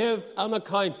will give an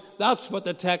account. That's what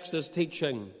the text is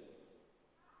teaching.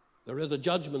 There is a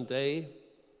judgment day.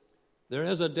 There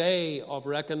is a day of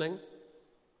reckoning.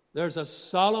 There's a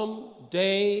solemn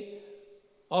day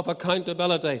of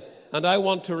accountability. And I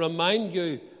want to remind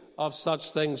you of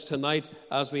such things tonight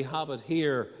as we have it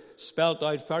here spelt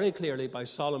out very clearly by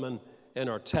Solomon in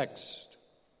our text.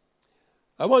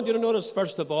 I want you to notice,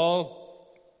 first of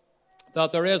all,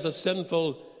 that there is a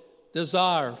sinful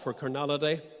desire for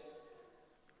carnality.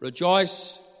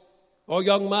 Rejoice, O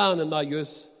young man, in thy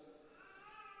youth.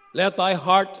 Let thy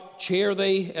heart cheer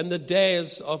thee in the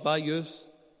days of thy youth.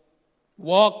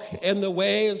 Walk in the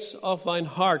ways of thine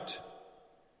heart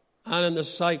and in the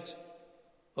sight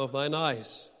of thine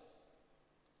eyes.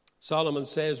 Solomon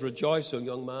says, rejoice, O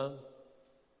young man.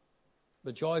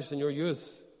 Rejoice in your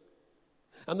youth.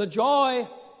 And the joy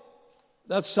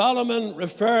that Solomon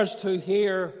refers to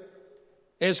here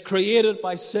is created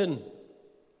by sin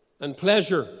and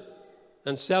pleasure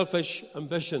and selfish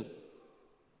ambition.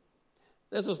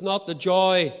 This is not the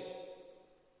joy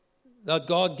that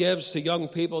God gives to young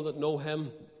people that know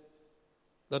Him,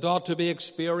 that ought to be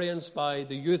experienced by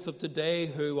the youth of today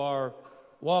who are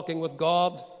walking with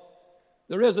God.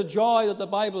 There is a joy that the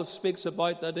Bible speaks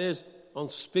about that is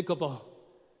unspeakable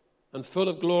and full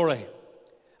of glory.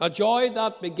 A joy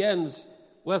that begins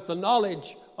with the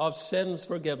knowledge of sins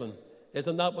forgiven.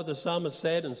 Isn't that what the psalmist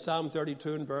said in Psalm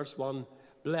 32 and verse 1?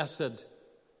 Blessed,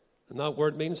 and that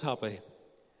word means happy.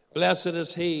 Blessed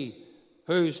is he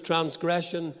whose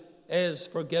transgression is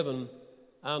forgiven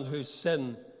and whose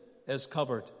sin is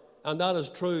covered. And that is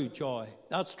true joy.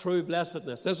 That's true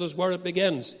blessedness. This is where it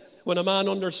begins. When a man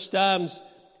understands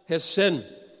his sin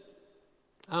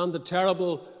and the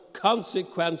terrible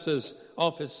consequences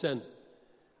of his sin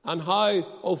and how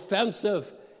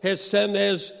offensive his sin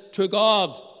is to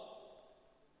God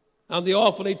and the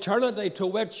awful eternity to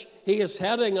which he is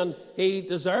heading, and he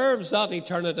deserves that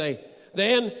eternity,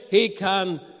 then he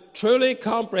can truly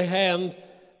comprehend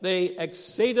the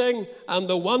exceeding and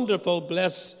the wonderful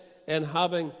bliss in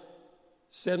having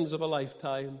sins of a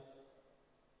lifetime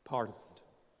pardoned,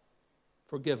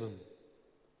 forgiven,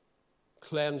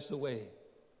 cleansed away.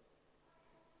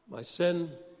 My sin,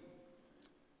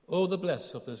 oh, the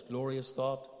bliss of this glorious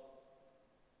thought.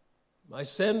 My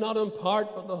sin, not in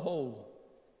part but the whole,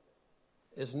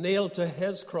 is nailed to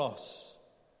his cross,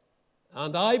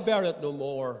 and I bear it no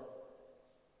more,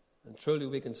 And truly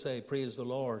we can say, praise the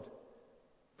Lord.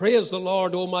 Praise the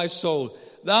Lord, O my soul.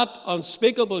 That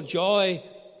unspeakable joy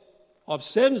of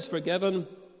sins forgiven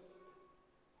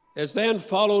is then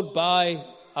followed by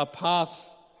a path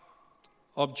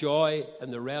of joy in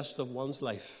the rest of one's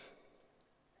life.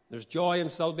 There's joy in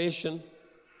salvation.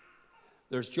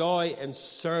 There's joy in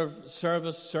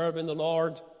service, serving the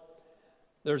Lord.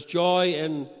 There's joy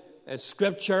in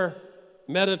Scripture,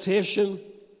 meditation.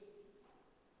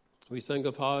 We think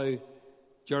of how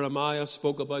Jeremiah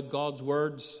spoke about God's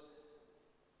words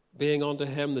being unto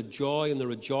him the joy and the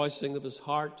rejoicing of his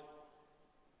heart.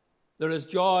 There is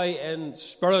joy in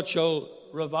spiritual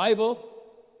revival.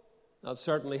 That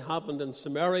certainly happened in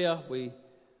Samaria. We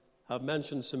have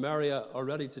mentioned Samaria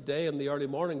already today in the early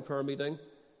morning prayer meeting,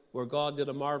 where God did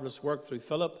a marvelous work through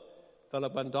Philip.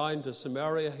 Philip went down to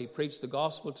Samaria. He preached the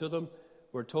gospel to them.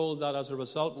 We're told that as a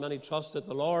result, many trusted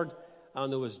the Lord,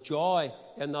 and there was joy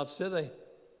in that city.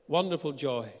 Wonderful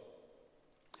joy.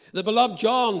 The beloved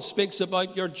John speaks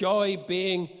about your joy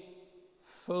being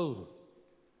full.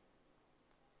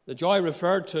 The joy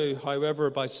referred to, however,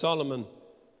 by Solomon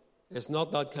is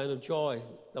not that kind of joy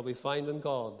that we find in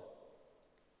God.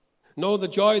 No, the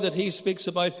joy that he speaks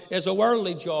about is a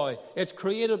worldly joy. It's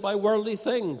created by worldly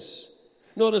things.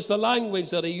 Notice the language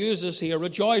that he uses here.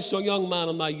 Rejoice, O young man,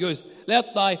 in thy youth.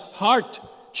 Let thy heart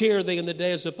cheer thee in the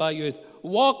days of thy youth.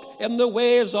 Walk in the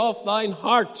ways of thine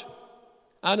heart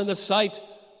and in the sight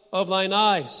of thine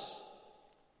eyes.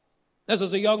 This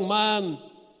is a young man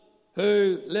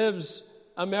who lives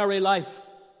a merry life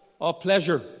of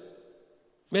pleasure,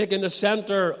 making the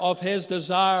center of his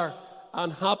desire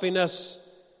and happiness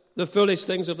the foolish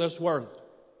things of this world.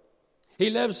 He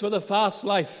lives for the fast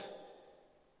life,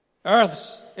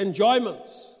 earth's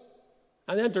enjoyments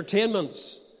and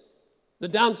entertainments, the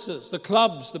dances, the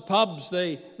clubs, the pubs,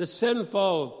 the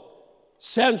sinful,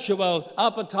 sensual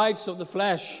appetites of the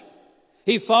flesh.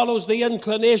 He follows the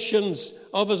inclinations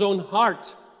of his own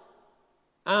heart,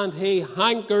 and he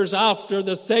hankers after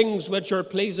the things which are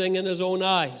pleasing in his own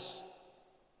eyes.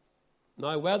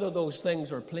 Now, whether those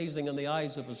things are pleasing in the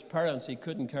eyes of his parents, he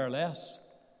couldn't care less,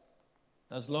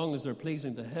 as long as they're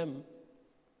pleasing to him.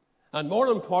 And more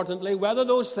importantly, whether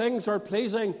those things are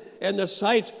pleasing in the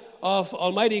sight of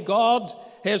Almighty God,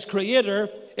 his Creator,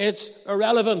 it's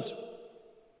irrelevant.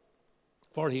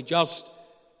 For he just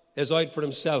is out for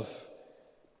himself,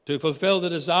 to fulfill the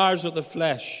desires of the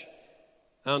flesh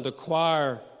and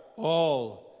acquire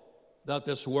all that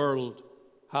this world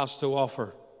has to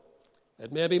offer.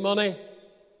 It may be money,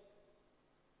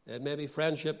 it may be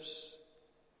friendships,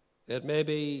 it may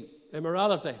be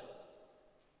immorality,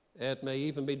 it may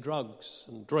even be drugs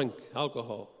and drink,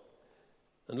 alcohol.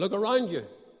 And look around you.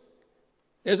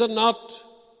 Is it not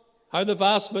how the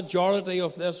vast majority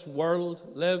of this world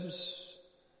lives?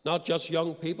 Not just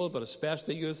young people, but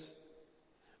especially youth.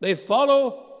 They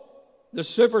follow the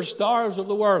superstars of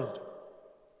the world.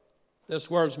 This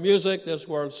world's music, this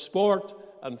world's sport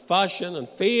and fashion and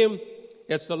fame.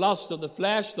 It's the lust of the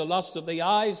flesh, the lust of the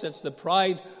eyes. It's the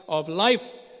pride of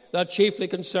life that chiefly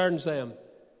concerns them.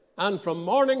 And from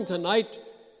morning to night,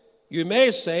 you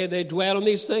may say they dwell on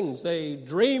these things. They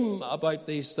dream about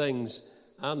these things,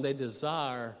 and they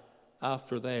desire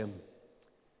after them.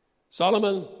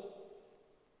 Solomon,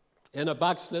 in a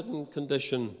backslidden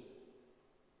condition,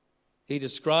 he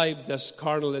described this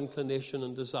carnal inclination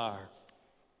and desire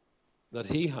that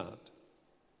he had.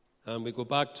 And we go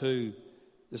back to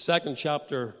the second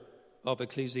chapter of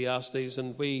Ecclesiastes,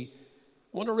 and we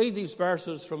want to read these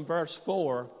verses from verse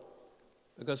 4,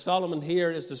 because Solomon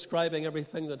here is describing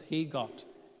everything that he got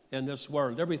in this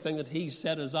world, everything that he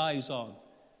set his eyes on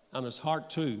and his heart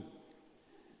to.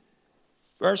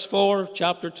 Verse 4,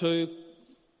 chapter 2,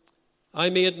 I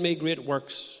made me great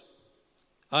works.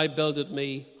 I builded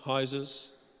me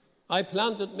houses. I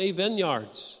planted me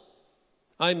vineyards.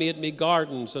 I made me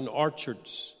gardens and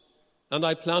orchards. And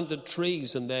I planted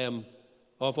trees in them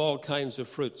of all kinds of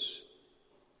fruits.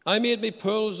 I made me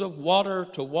pools of water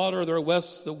to water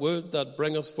therewith the wood that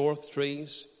bringeth forth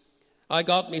trees. I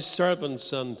got me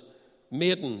servants and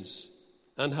maidens,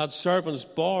 and had servants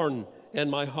born in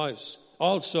my house.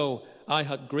 Also I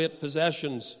had great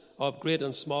possessions of great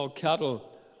and small cattle,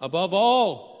 above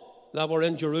all that were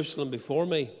in Jerusalem before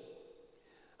me.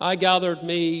 I gathered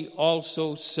me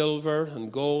also silver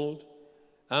and gold,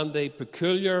 and the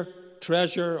peculiar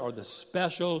treasure, or the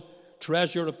special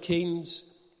treasure of kings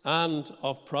and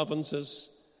of provinces.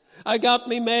 I got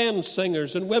me men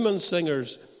singers and women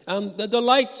singers, and the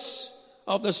delights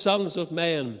of the sons of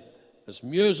men, as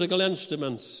musical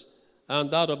instruments,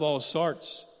 and that of all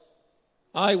sorts.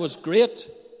 I was great,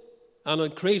 and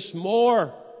increased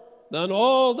more than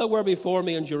all that were before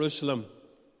me in Jerusalem.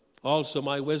 Also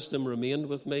my wisdom remained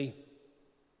with me.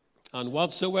 And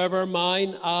whatsoever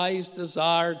mine eyes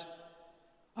desired,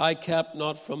 I kept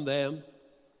not from them.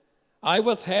 I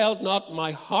withheld not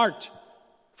my heart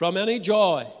from any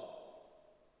joy,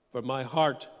 for my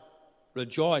heart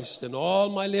rejoiced in all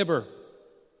my labor,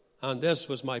 and this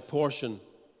was my portion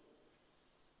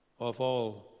of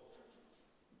all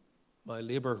my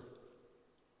labor.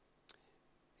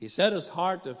 He set his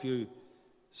heart, if you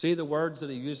see the words that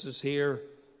he uses here,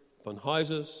 upon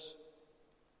houses,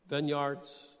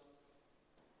 vineyards,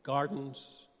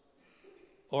 gardens,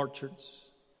 orchards,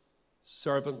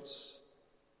 servants,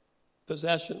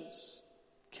 possessions,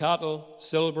 cattle,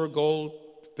 silver, gold,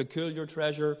 peculiar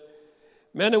treasure,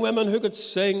 men and women who could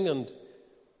sing, and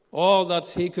all that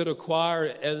he could acquire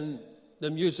in the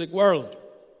music world.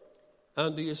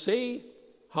 And do you see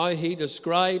how he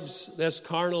describes this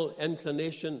carnal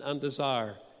inclination and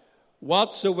desire?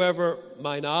 Whatsoever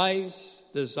mine eyes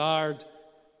desired,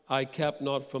 I kept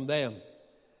not from them.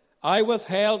 I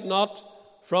withheld not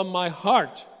from my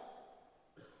heart.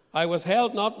 I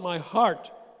withheld not my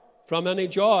heart from any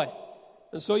joy.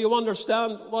 And so you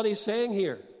understand what he's saying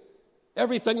here.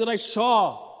 Everything that I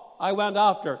saw, I went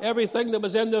after. Everything that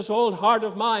was in this old heart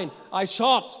of mine, I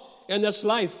sought in this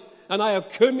life. And I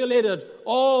accumulated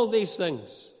all these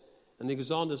things. And he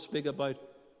goes on to speak about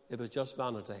it was just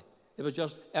vanity. It was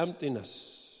just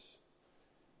emptiness.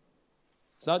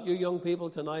 Is that you young people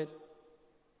tonight?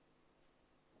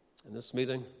 In this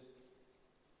meeting?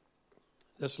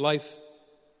 This life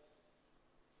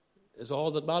is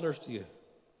all that matters to you.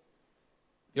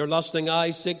 Your lusting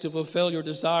eyes seek to fulfill your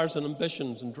desires and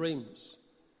ambitions and dreams.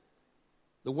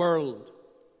 The world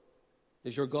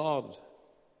is your God.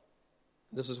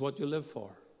 This is what you live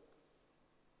for.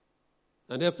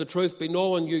 And if the truth be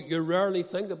known, you rarely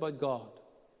think about God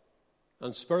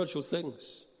and spiritual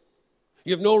things.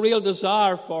 You have no real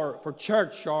desire for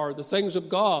church or the things of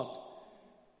God.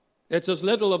 It's as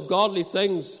little of godly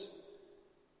things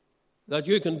that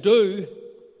you can do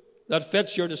that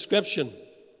fits your description.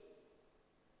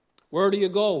 Where do you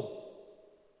go?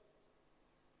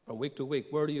 From week to week,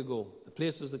 where do you go? The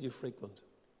places that you frequent.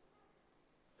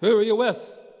 Who are you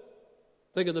with?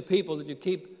 Think of the people that you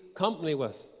keep company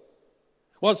with.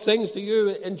 What things do you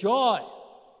enjoy?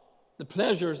 The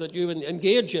pleasures that you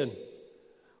engage in.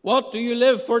 What do you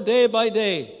live for day by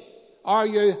day? Are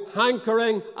you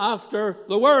hankering after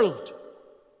the world?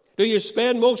 Do you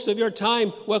spend most of your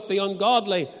time with the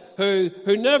ungodly who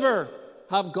never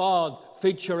have God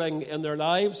featuring in their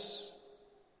lives?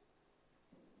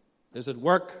 Is it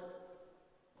work,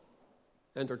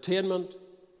 entertainment,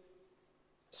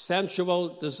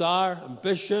 sensual desire,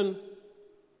 ambition,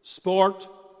 sport,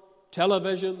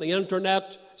 television, the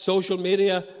internet, social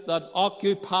media that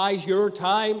occupies your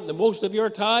time, the most of your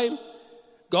time?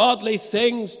 Godly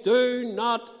things do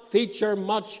not feature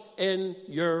much in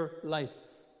your life,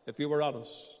 if you were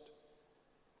honest.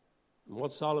 And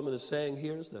what Solomon is saying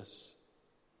here is this: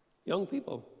 young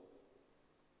people,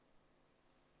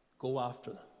 go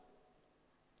after them.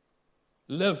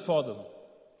 Live for them.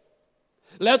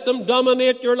 Let them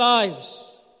dominate your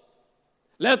lives.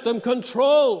 Let them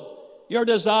control your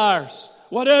desires.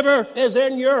 Whatever is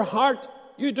in your heart,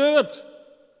 you do it.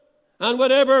 And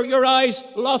whatever your eyes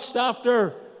lust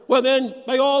after, well then,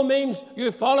 by all means,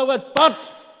 you follow it. But,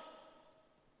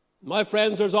 my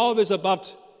friends, there's always a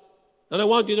but. And I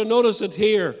want you to notice it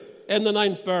here in the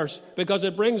 9th verse, because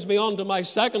it brings me on to my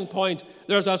second point.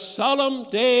 There's a solemn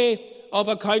day of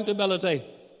accountability.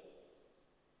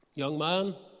 Young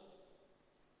man,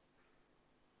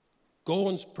 go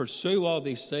and pursue all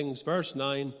these things. Verse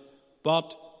 9,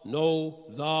 but know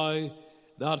thou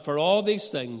that for all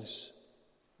these things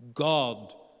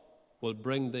God will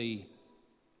bring thee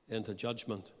into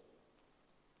judgment.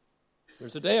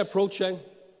 There's a day approaching,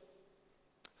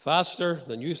 faster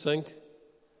than you think,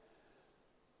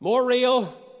 more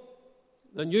real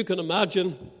than you can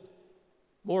imagine,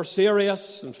 more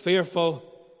serious and fearful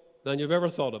than you've ever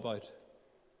thought about.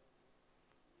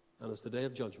 And it's the day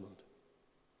of judgment.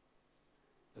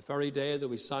 The very day that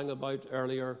we sang about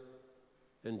earlier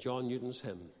in John Newton's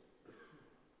hymn.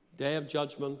 Day of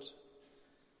judgment,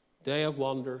 day of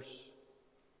wonders.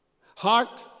 Hark,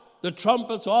 the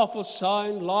trumpet's awful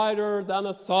sound, louder than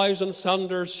 1,000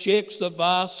 thunders, shakes the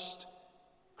vast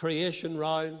creation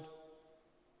round.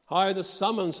 How the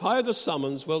summons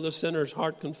will the sinner's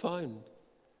heart confound.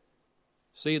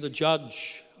 See the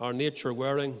judge, our nature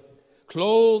wearing,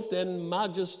 clothed in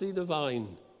majesty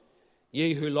divine.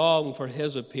 Ye who long for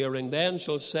his appearing, then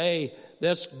shall say,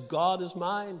 this God is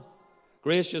mine.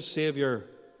 Gracious Saviour,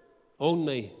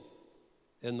 only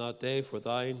in that day for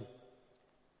thine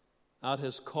At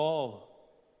his call,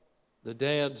 the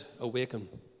dead awaken.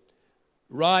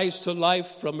 Rise to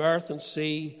life from earth and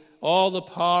sea. All the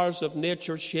powers of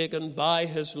nature shaken by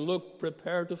his look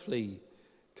prepare to flee.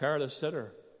 Careless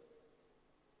sinner,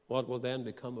 what will then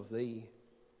become of thee?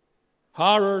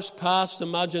 Horrors past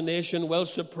imagination will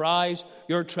surprise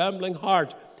your trembling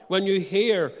heart when you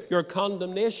hear your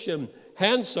condemnation.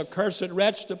 Hence, accursed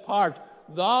wretch, depart,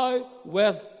 thou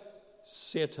with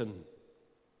Satan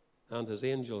and his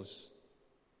angels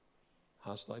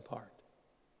hast thy part.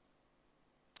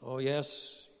 Oh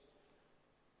yes,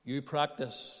 you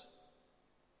practice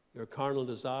your carnal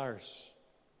desires.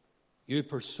 You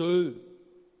pursue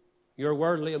your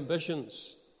worldly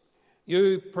ambitions.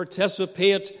 You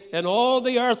participate in all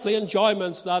the earthly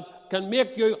enjoyments that can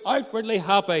make you outwardly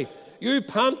happy. You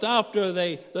pant after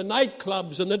the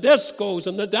nightclubs and the discos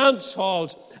and the dance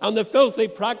halls and the filthy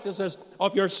practices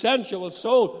of your sensual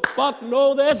soul. But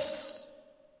know this,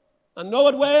 and know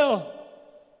it well,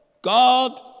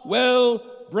 God will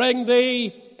bring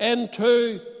thee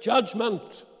into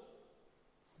judgment.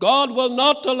 God will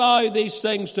not allow these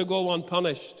things to go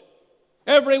unpunished.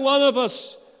 Every one of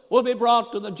us will be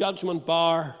brought to the judgment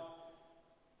bar.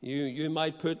 You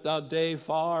might put that day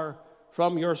far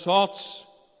from your thoughts,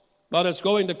 but it's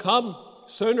going to come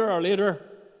sooner or later.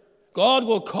 God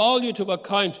will call you to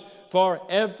account for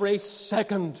every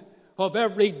second of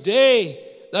every day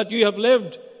that you have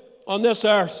lived on this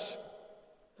earth.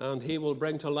 And he will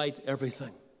bring to light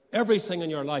everything in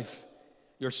your life.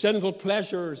 Your sinful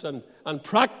pleasures and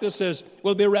practices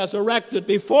will be resurrected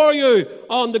before you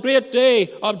on the great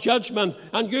day of judgment,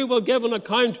 and you will give an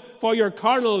account for your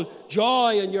carnal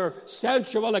joy and your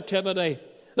sensual activity.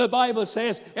 The Bible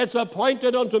says it's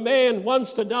appointed unto man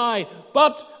once to die,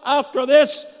 but after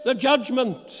this, the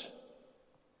judgment.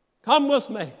 Come with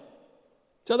me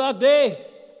to that day,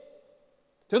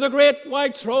 to the great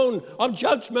white throne of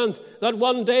judgment that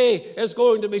one day is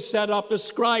going to be set up,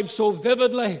 described so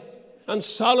vividly and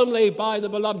solemnly by the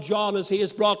beloved John as he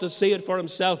is brought to see it for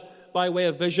himself by way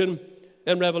of vision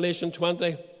in Revelation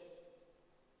 20.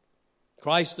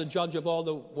 Christ, the judge of all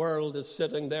the world, is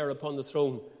sitting there upon the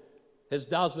throne, his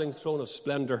dazzling throne of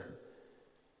splendor.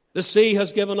 The sea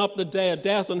has given up the dead.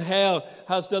 Death and hell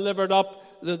has delivered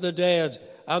up the dead,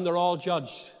 and they're all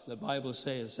judged, the Bible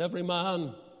says. Every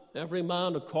man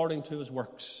according to his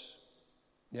works.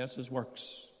 Yes, his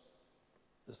works.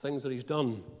 The things that he's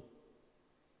done.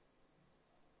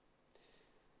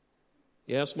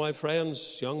 Yes, my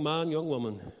friends, young man, young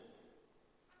woman,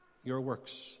 your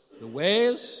works, the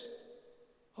ways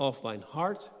of thine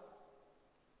heart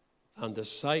and the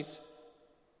sight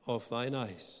of thine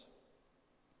eyes.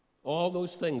 All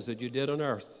those things that you did on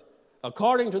earth,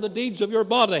 according to the deeds of your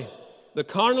body, the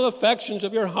carnal affections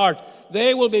of your heart,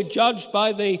 they will be judged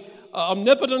by the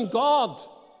omnipotent God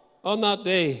on that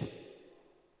day.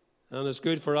 And it's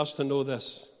good for us to know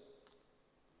this,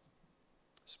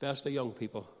 especially young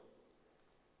people.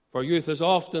 For youth is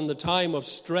often the time of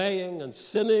straying and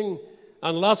sinning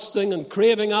and lusting and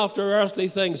craving after earthly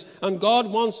things. And God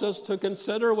wants us to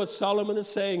consider what Solomon is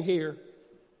saying here.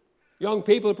 Young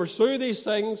people, pursue these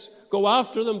things, go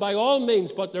after them by all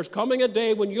means, but there's coming a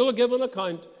day when you'll give an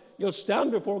account. You'll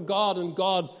stand before God, and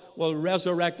God will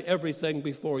resurrect everything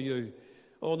before you.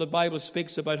 Oh, the Bible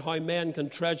speaks about how men can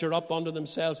treasure up unto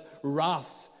themselves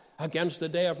wrath against the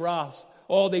day of wrath.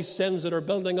 All these sins that are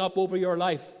building up over your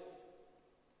life.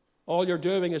 All you're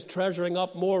doing is treasuring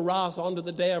up more wrath onto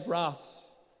the day of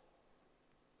wrath.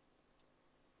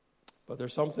 But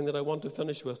there's something that I want to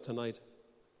finish with tonight.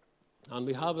 And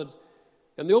we have it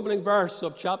in the opening verse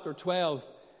of chapter 12.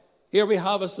 Here we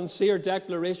have a sincere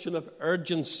declaration of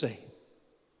urgency.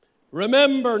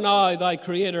 Remember now thy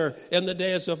Creator in the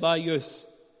days of thy youth.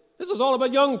 This is all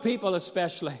about young people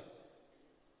especially.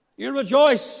 You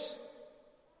rejoice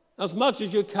as much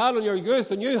as you can in your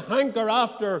youth, and you hanker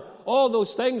after all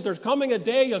those things. There's coming a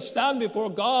day you'll stand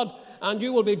before God and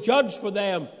you will be judged for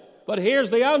them. But here's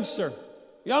the answer.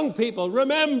 Young people,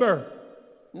 remember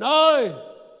now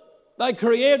thy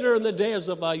Creator in the days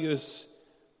of thy youth,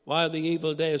 while the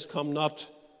evil days come not,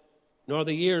 nor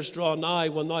the years draw nigh,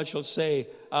 when thou shalt say,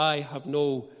 I have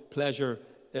no pleasure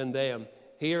in them.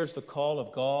 Here's the call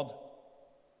of God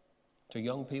to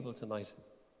young people tonight.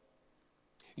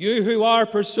 You who are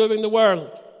pursuing the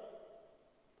world,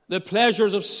 the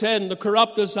pleasures of sin, the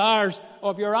corrupt desires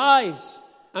of your eyes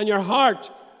and your heart,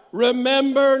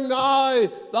 remember now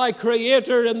thy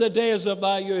Creator in the days of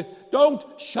thy youth. Don't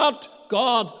shut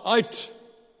God out.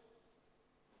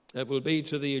 It will be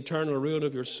to the eternal ruin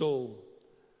of your soul.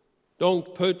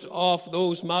 Don't put off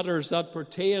those matters that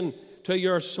pertain to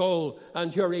your soul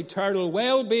and your eternal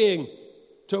well-being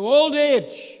to old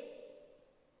age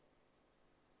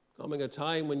coming a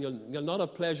time when you'll not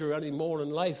have pleasure anymore in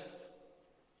life.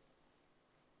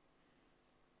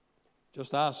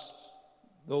 Just ask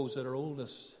those that are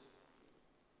oldest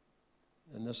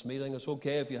in this meeting. It's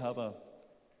okay if you have a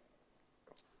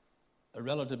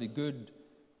relatively good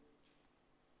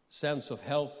sense of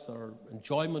health or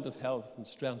enjoyment of health and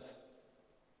strength.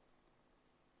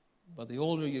 But the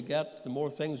older you get, the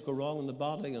more things go wrong in the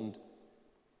body, and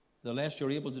the less you're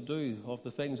able to do of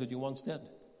the things that you once did.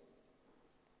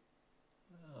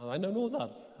 And I know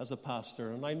that as a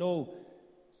pastor, and I know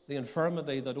the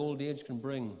infirmity that old age can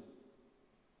bring.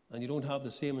 And you don't have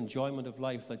the same enjoyment of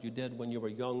life that you did when you were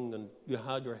young and you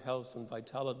had your health and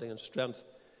vitality and strength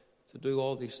to do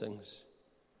all these things.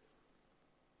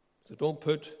 So don't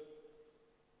put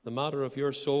the matter of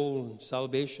your soul and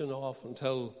salvation off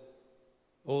until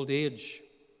old age.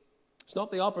 It's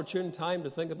not the opportune time to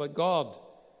think about God.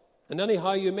 And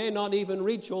anyhow, you may not even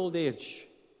reach old age.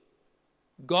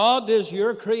 God is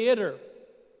your creator.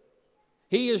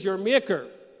 He is your maker.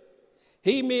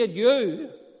 He made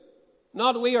you,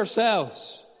 not we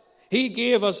ourselves. He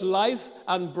gave us life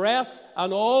and breath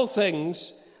and all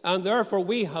things, and therefore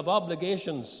we have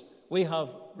obligations. We have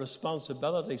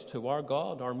responsibilities to our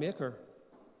God, our maker.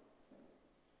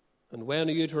 And when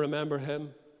are you to remember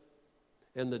him?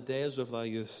 In the days of thy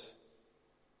youth.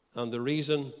 And the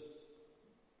reason,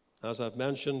 as I've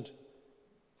mentioned,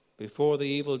 before the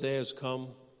evil days come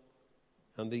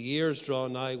and the years draw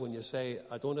nigh when you say,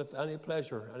 I don't have any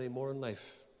pleasure anymore in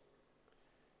life.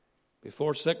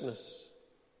 Before sickness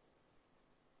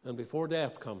and before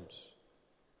death comes.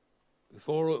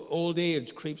 Before old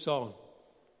age creeps on.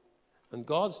 And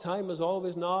God's time is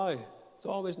always now.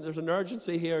 There's an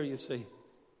urgency here, you see.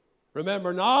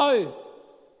 Remember now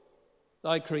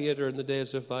thy Creator in the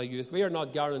days of thy youth. We are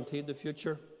not guaranteed the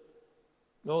future.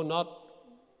 No, not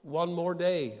one more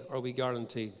day are we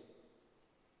guaranteed.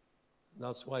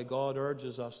 That's why God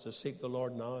urges us to seek the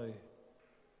Lord now.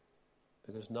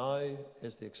 Because now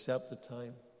is the accepted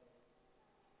time.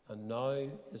 And now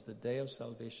is the day of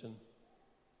salvation.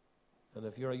 And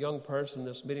if you're a young person in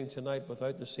this meeting tonight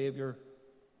without the Savior,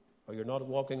 or you're not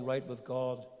walking right with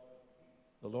God,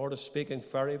 the Lord is speaking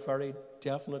very, very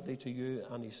definitely to you,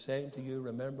 and he's saying to you,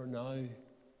 remember now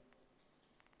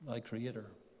thy Creator.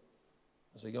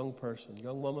 As a young person,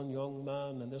 young woman, young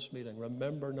man in this meeting,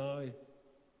 remember now.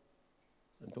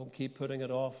 And don't keep putting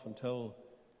it off until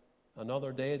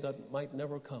another day that might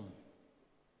never come.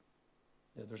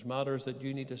 If there's matters that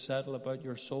you need to settle about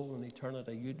your soul and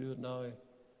eternity, you do it now.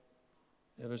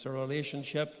 If there's a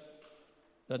relationship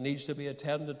that needs to be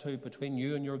attended to between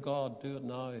you and your God, do it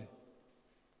now.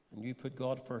 And you put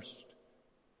God first.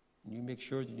 And you make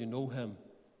sure that you know him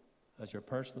as your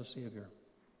personal Savior.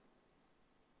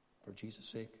 For Jesus'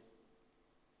 sake.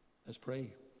 Let's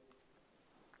pray.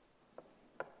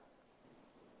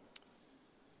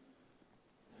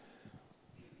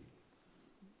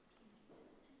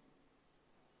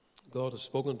 God has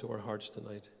spoken to our hearts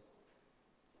tonight.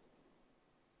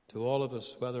 To all of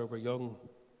us, whether we're young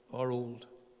or old.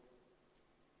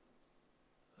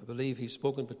 I believe he's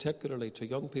spoken particularly to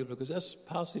young people, because this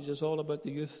passage is all about the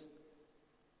youth.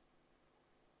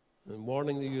 And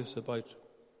warning the youth about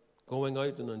going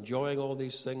out and enjoying all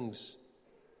these things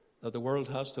that the world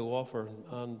has to offer,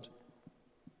 and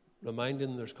reminding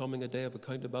them there's coming a day of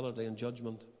accountability and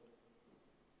judgment.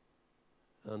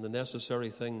 And the necessary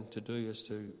thing to do is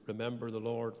to remember the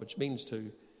Lord, which means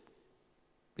to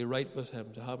be right with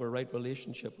him, to have a right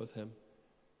relationship with him,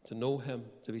 to know him,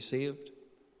 to be saved.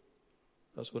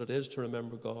 That's what it is to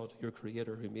remember God, your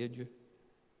Creator who made you.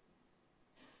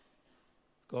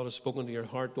 God has spoken to your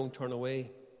heart. Don't turn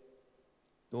away.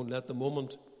 Don't let the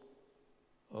moment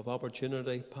of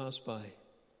opportunity pass by.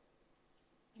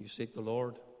 You seek the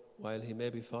Lord while he may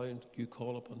be found. You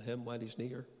call upon him while he's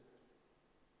near.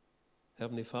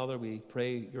 Heavenly Father, we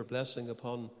pray your blessing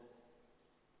upon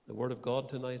the Word of God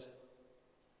tonight.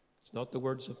 It's not the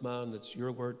words of man, it's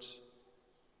your words.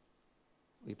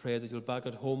 We pray that you'll back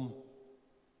it home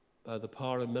by the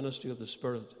power and ministry of the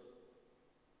Spirit,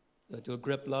 that you'll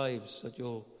grip lives, that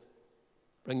you'll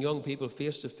bring young people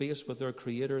face to face with their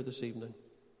Creator this evening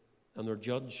and their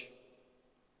Judge.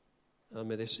 And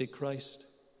may they seek Christ.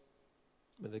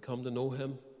 May they come to know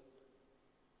him.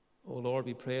 Oh Lord,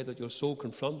 we pray that you'll so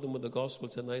confront them with the gospel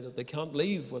tonight that they can't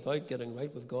leave without getting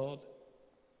right with God.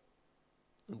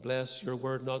 And bless your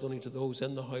word not only to those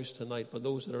in the house tonight, but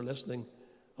those that are listening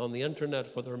on the internet,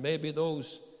 for there may be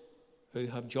those who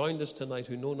have joined us tonight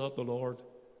who know not the Lord.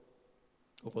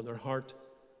 Open their heart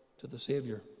to the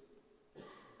Savior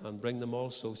and bring them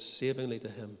also savingly to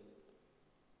him,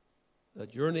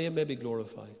 that your name may be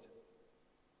glorified,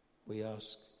 we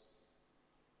ask.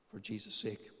 for Jesus'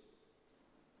 sake.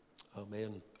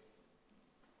 Amen.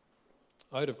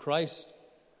 Out of Christ,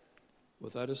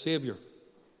 without a Saviour.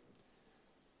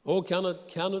 Oh, can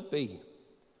it be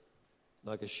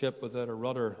like a ship without a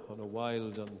rudder on a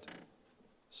wild and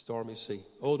stormy sea?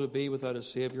 Oh, to be without a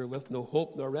Saviour, with no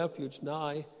hope nor refuge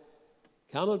nigh.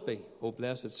 Can it be, O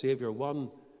blessed Saviour,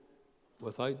 one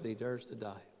without thee dares to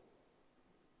die?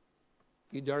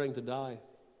 You daring to die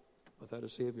without a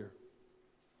Saviour?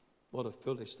 What a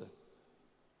foolish thing.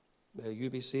 May you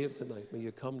be saved tonight. May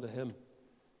you come to him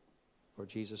for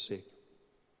Jesus' sake.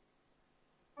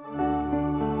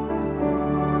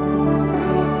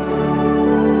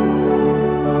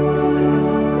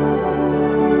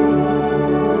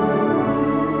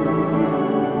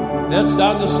 Let's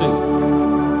stand to sing.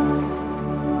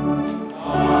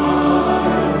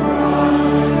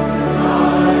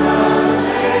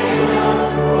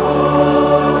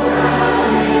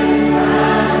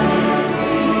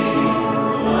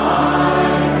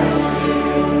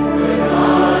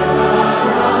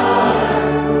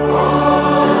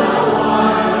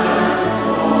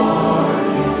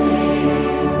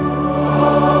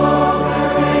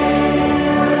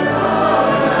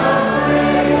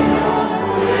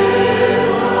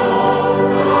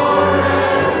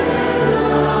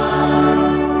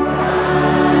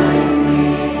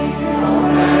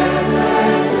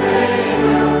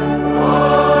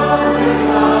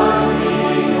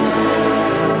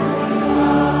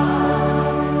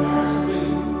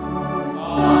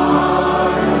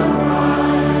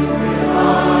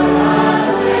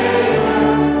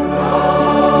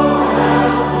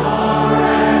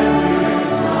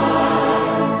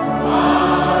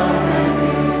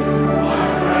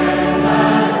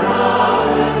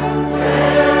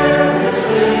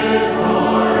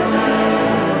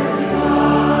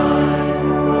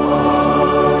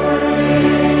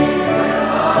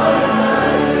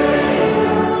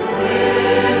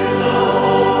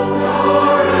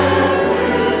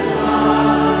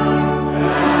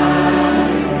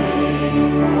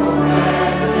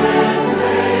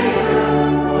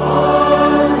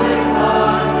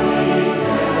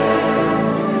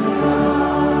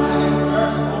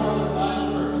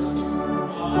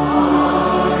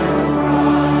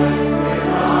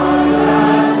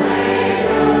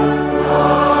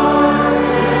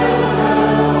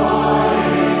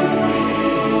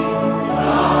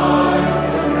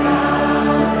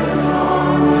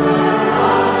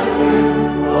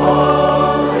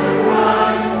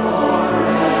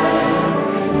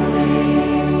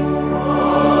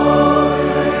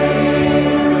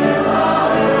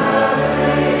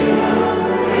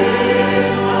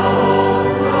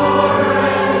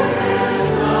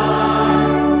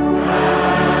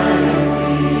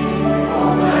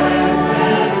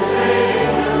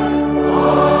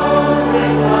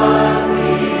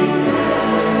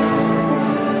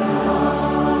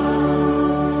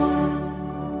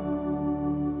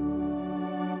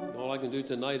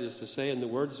 Tonight is to say in the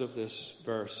words of this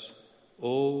verse,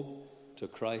 "Oh, to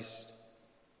Christ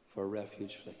for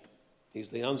refuge flee." He's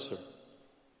the answer.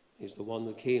 He's the one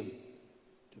that came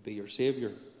to be your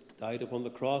Saviour, died upon the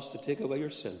cross to take away your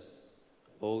sin.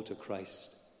 Oh, to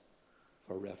Christ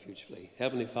for refuge flee.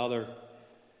 Heavenly Father,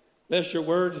 bless your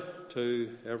word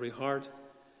to every heart,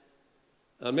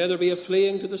 and may there be a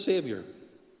fleeing to the Saviour,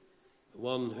 the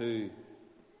one who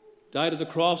died at the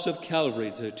cross of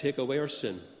Calvary to take away our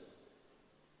sin.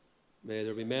 May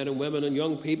there be men and women and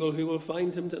young people who will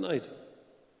find him tonight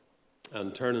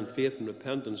and turn in faith and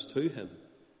repentance to him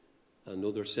and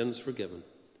know their sins forgiven.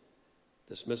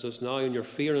 Dismiss us now in your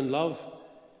fear and love.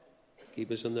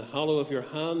 Keep us in the hollow of your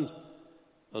hand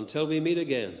until we meet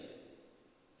again,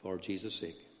 for Jesus'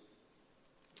 sake.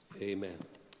 Amen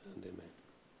and amen.